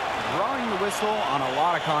one. Drawing the whistle on a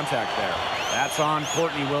lot of contact there. That's on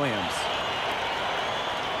Courtney Williams.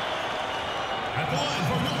 At the line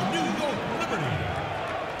for your New York Liberty,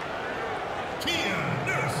 Tia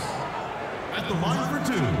Nurse. At the line for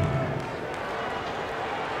 2.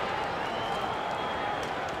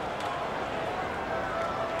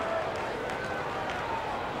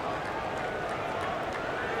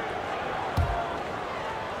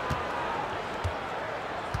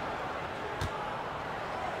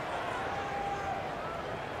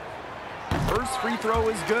 First free throw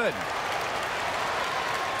is good.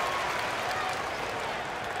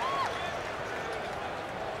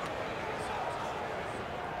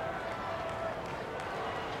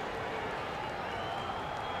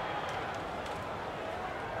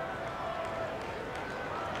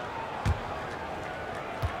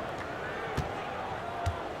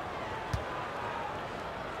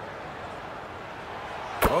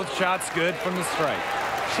 Both shots good from the strike.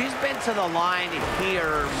 She's been to the line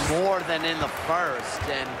here more than in the first,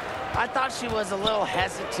 and I thought she was a little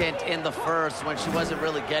hesitant in the first when she wasn't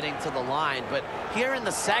really getting to the line, but here in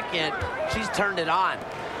the second, she's turned it on.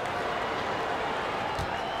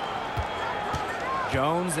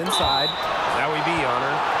 Jones inside. Zowie B on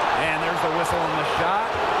her. And there's the whistle on the shot.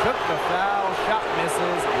 Took the foul. Shot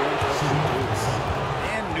misses. And took the deuce.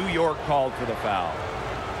 And New York called for the foul.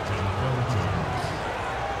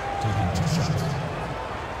 Taking 2 shots.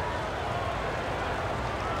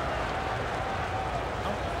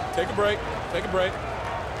 Take a break. Take a break.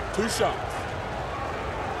 2 shots.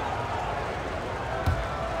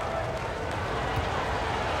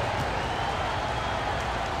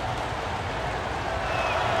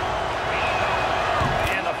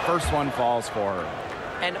 First one falls for her.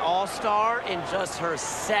 An all-star in just her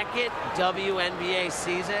 2nd WNBA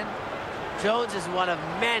season. Jones is one of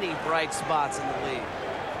many bright spots in the league.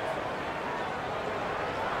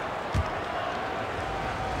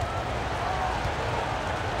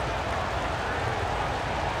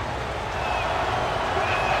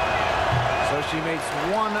 So she makes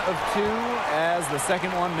 1 of 2 as the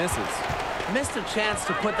second one misses. Missed a chance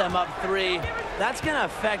to put them up 3. That's going to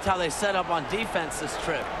affect how they set up on defense this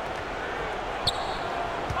trip.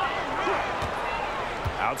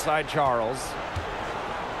 Outside Charles.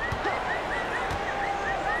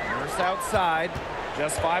 Nurse outside.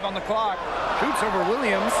 Just 5 on the clock. Shoots over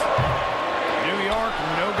Williams. New York,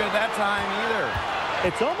 no good that time either.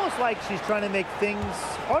 It's almost like she's trying to make things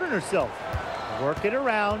hard on herself. Work it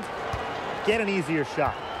around. Get an easier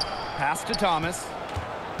shot. Pass to Thomas.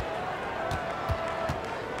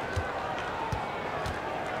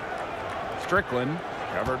 Strickland,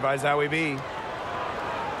 covered by Zowie B.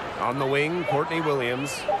 On the wing, Courtney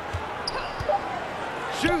Williams.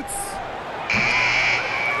 Shoots!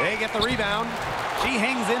 They get the rebound. She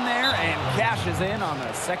hangs in there and cashes in on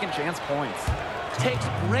the second chance points. Takes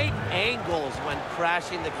great angles when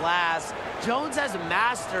crashing the glass. Jones has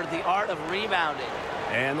mastered the art of rebounding.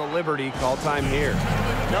 And the Liberty called time here.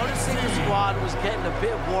 Noticing the squad was getting a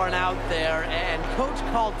bit worn out there, and coach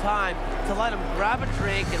called time to let him grab a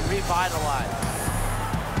drink and revitalize.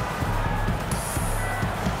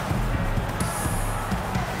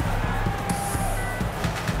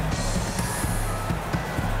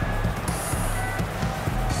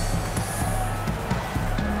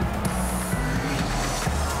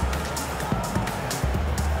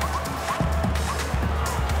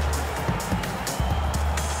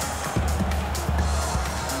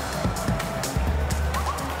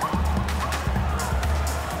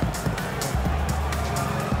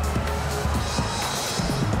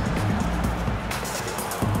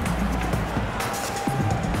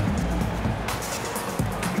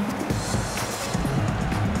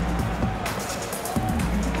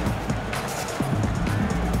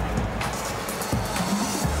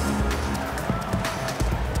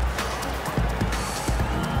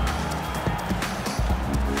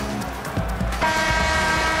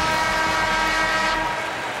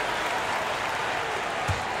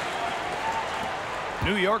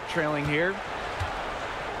 New York trailing here.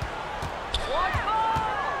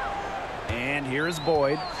 And here is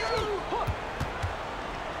Boyd.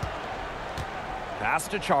 Pass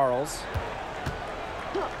to Charles.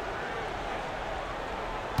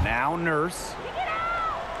 Now Nurse.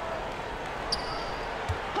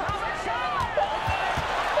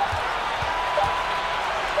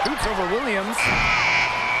 Shoots over Williams.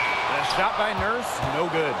 The shot by Nurse, no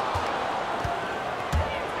good.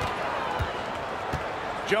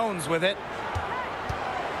 Jones with it.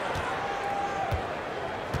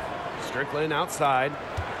 Strickland outside.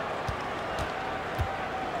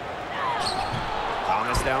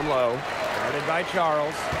 Thomas down low. Guarded by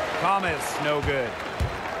Charles. Thomas, no good.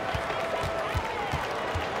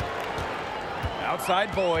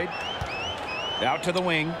 Outside Boyd. Out to the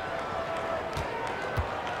wing.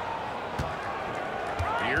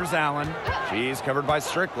 Here's Allen. She's covered by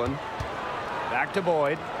Strickland. Back to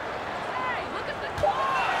Boyd.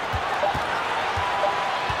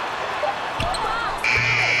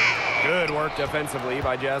 Good work defensively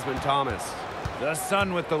by Jasmine Thomas. The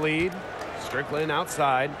Sun with the lead. Strickland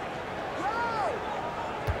outside.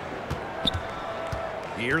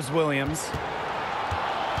 Here's Williams.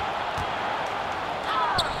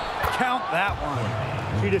 Count that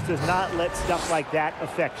one. She just does not let stuff like that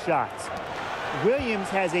affect shots. Williams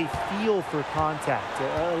has a feel for contact.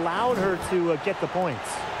 Allowed her to get the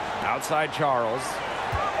points. Outside Charles.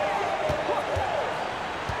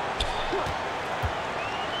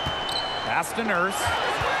 Pass to Nurse.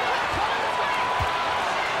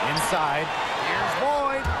 Inside. Here's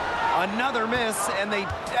Boyd. Another miss, and they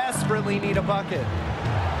desperately need a bucket.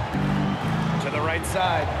 To the right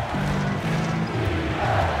side.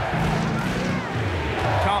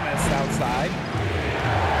 Thomas outside.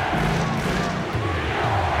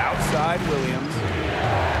 Outside Williams.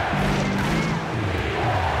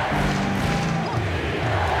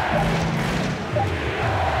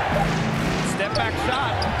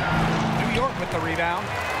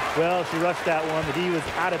 Well, she rushed that one. The D was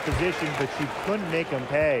out of position, but she couldn't make him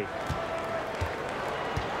pay.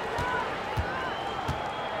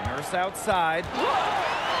 Nurse outside.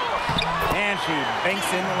 And she banks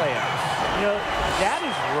in the layup. You know, that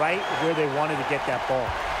is right where they wanted to get that ball.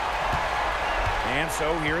 And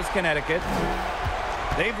so here's Connecticut.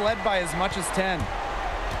 They've led by as much as 10.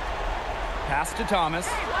 Pass to Thomas.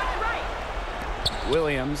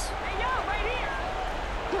 Williams.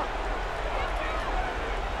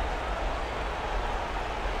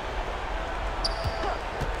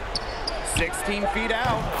 16 feet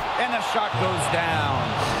out, and the shot goes down.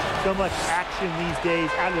 So much action these days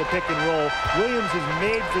out of the pick and roll. Williams is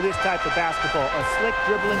made for this type of basketball. A slick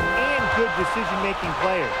dribbling and good decision-making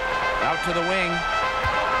player. Out to the wing.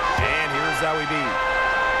 And here's Zoe B.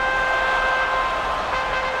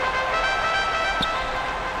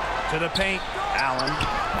 To the paint. Allen.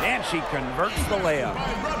 And she converts the layup.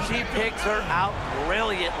 She picks her out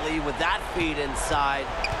brilliantly with that feed inside.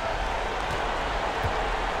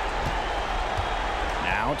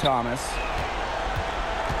 Now Thomas.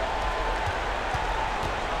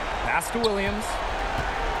 Pass to Williams.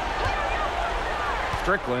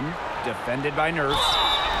 Strickland, defended by Nurse.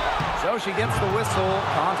 So she gets the whistle.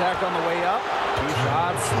 Contact on the way up. 2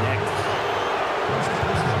 shots next.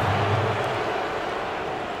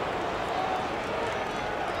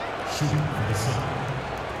 Shooting for the Sun.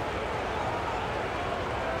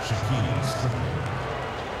 Shaquille Strickland.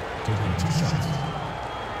 Taking 2 shots.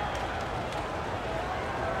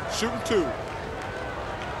 Shooting 2.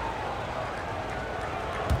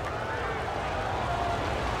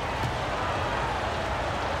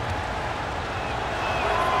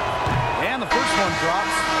 And the first one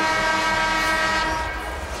drops.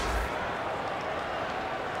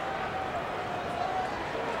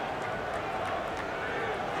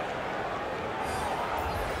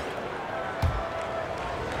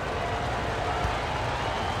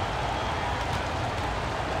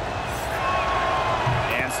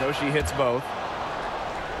 So she hits both.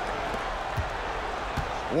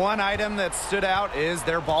 One item that stood out is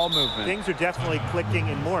their ball movement. Things are definitely clicking,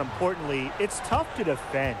 and more importantly, it's tough to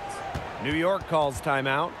defend. New York calls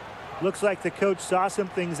timeout. Looks like the coach saw some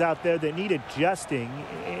things out there that need adjusting,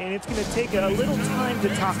 and it's going to take a little time to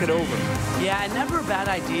talk it over. Yeah, never a bad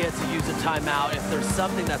idea to use a timeout if there's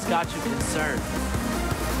something that's got you concerned.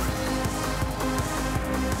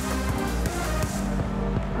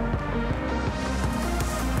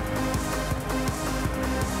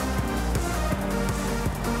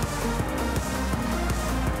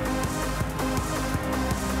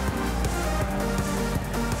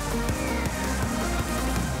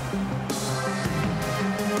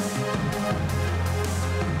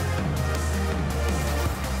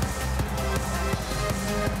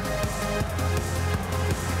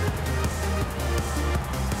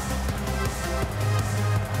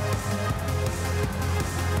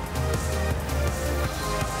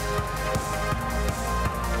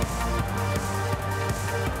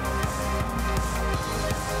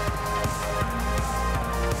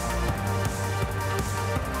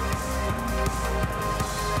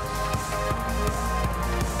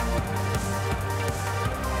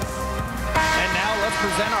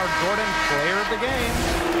 Present our Jordan player of the game,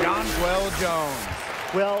 Jonquel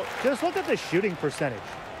Jones. Well, just look at the shooting percentage.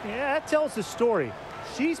 Yeah, that tells the story.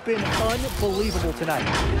 She's been unbelievable tonight.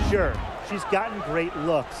 Sure, she's gotten great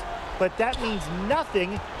looks, but that means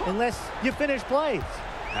nothing unless you finish plays.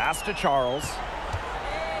 Pass to Charles.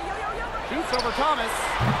 Shoots over Thomas.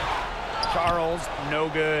 Charles, no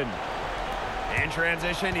good. In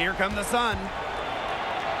transition, here come the Sun.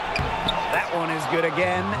 That one is good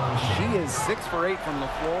again. She is 6 for 8 from the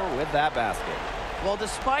floor with that basket. Well,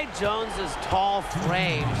 despite Jones's tall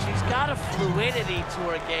frame, she's got a fluidity to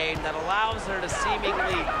her game that allows her to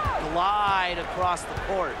seemingly glide across the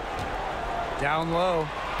court. Down low.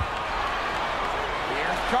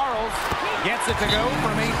 Here's Charles. Gets it to go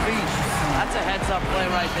from 8 feet. That's a heads-up play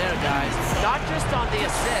right there, guys. Not just on the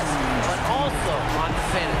assist, but also on the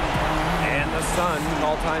finish. And the Sun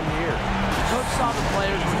call time here. Coach saw the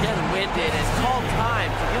players were getting winded and called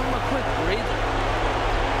time to give them a quick breather.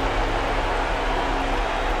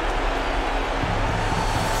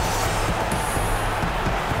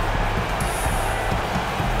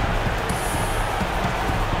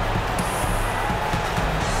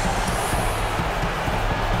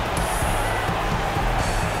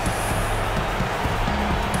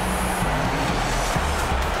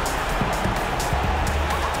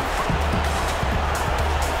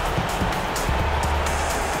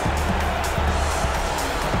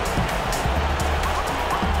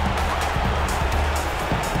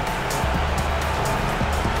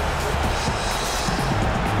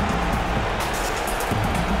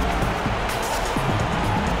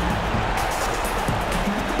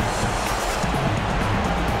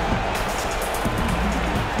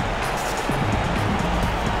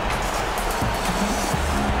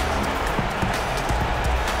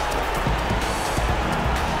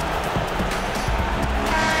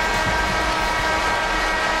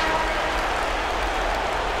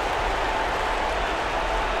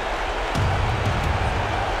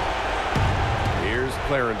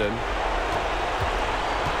 Clarendon.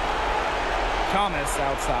 Thomas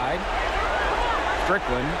outside.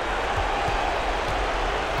 Strickland.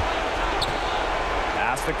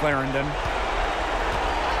 Pass to Clarendon.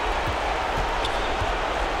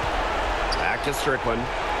 Back to Strickland.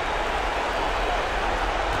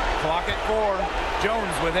 Clock at 4.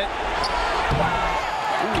 Jones with it.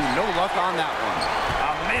 Ooh, no luck on that one.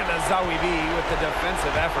 Amanda Zawibi with the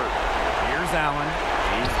defensive effort. Here's Allen.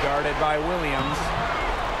 He's guarded by Williams.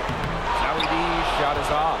 Zawibi's shot is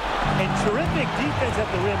off. And terrific defense at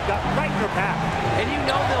the rim. Got right in her path. And you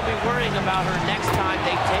know they'll be worrying about her next time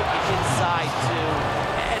they take it inside, too.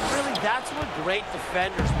 And really, that's what great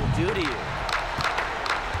defenders will do to you.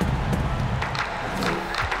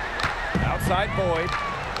 Outside Boyd.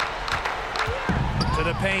 To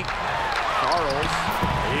the paint. Charles.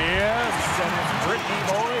 Yes, and it's Brittany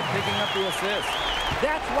Boyd picking up the assist.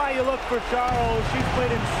 That's why you look for Charles. She's played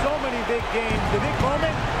in so many big games. The big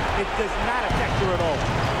moment, it does not affect her at all.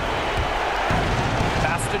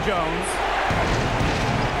 Pass to Jones.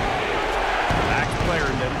 Back to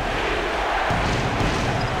Clarendon.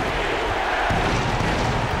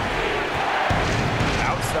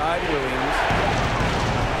 Outside Williams.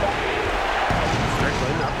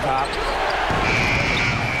 Strickland up top.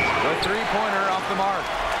 The three-pointer off the mark.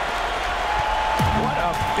 What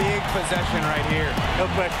a big possession right here. No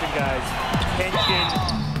question, guys. Tension,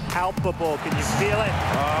 palpable. Can you feel it?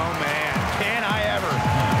 Oh, man. Can I ever?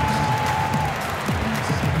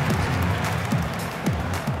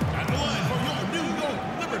 At the line for your New York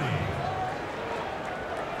Liberty,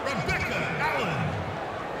 Rebecca Allen.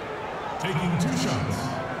 Taking 2 shots.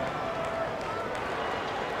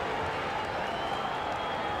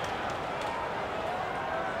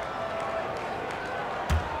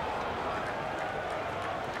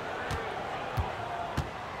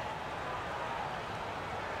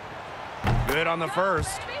 Good on the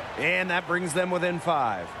first, and that brings them within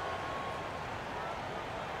 5.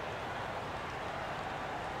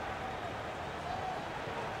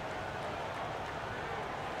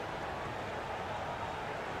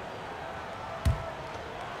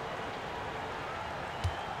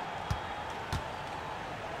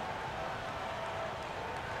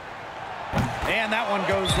 And that one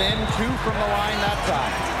goes in, 2 from the line that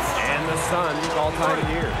time. And the Suns all time of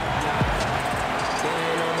year.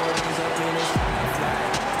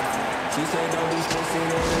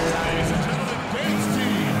 Ladies and gentlemen, Gaines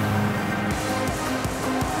team.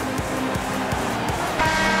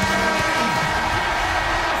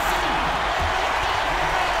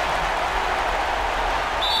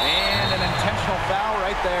 And an intentional foul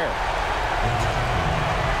right there.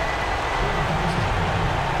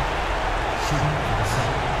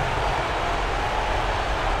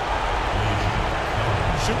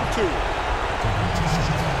 Shooting 2.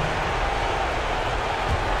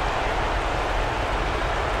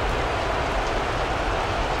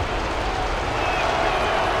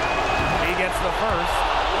 The first,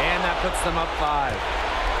 and that puts them up 5.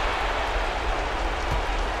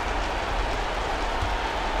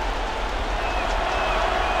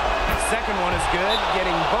 Second one is good,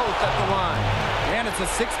 getting both at the line. And it's a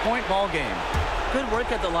 6-point ball game. Good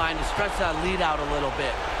work at the line to stretch that lead out a little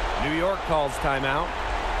bit. New York calls timeout.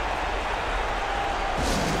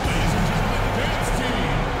 Ladies and gentlemen, Gaines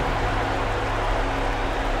team.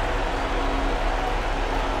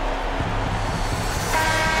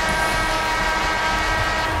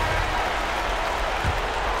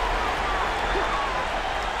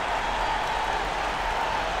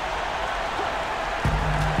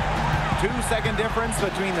 Two-second difference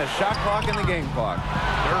between the shot clock and the game clock.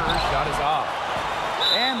 Durr's shot is off.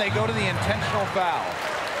 And they go to the intentional foul.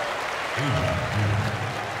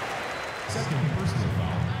 Second personal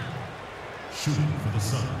foul. Shooting for the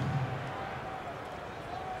Sun.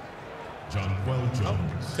 Jonquel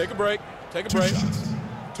Jones. Take a break. Take a 2 break. shots.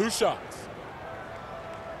 2 shots.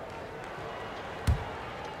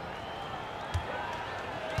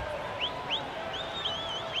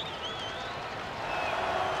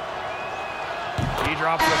 He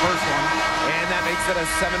drops the first one, and that makes it a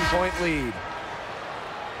 7-point lead.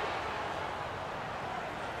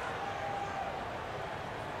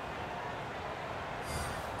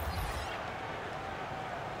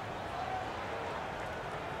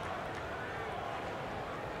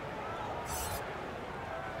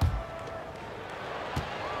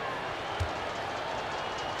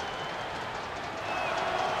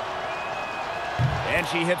 And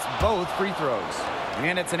she hits both free throws.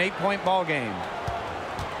 And it's an 8-point ball game.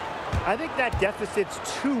 I think that deficit's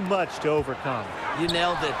too much to overcome. You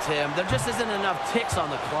nailed it, Tim. There just isn't enough ticks on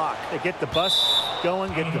the clock. They get the bus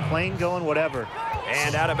going, get the plane going, whatever.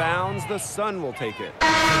 And out of bounds, the Sun will take it.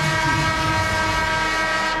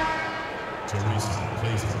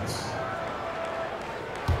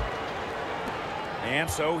 And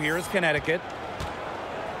so here's Connecticut.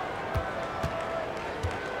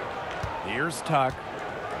 Here's Tuck. So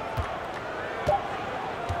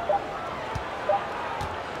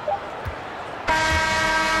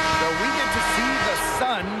we get to see the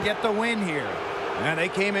Sun get the win here. And they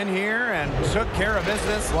came in here and took care of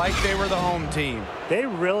business like they were the home team. They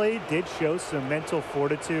really did show some mental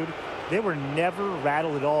fortitude. They were never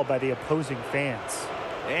rattled at all by the opposing fans.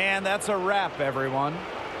 And that's a wrap, everyone.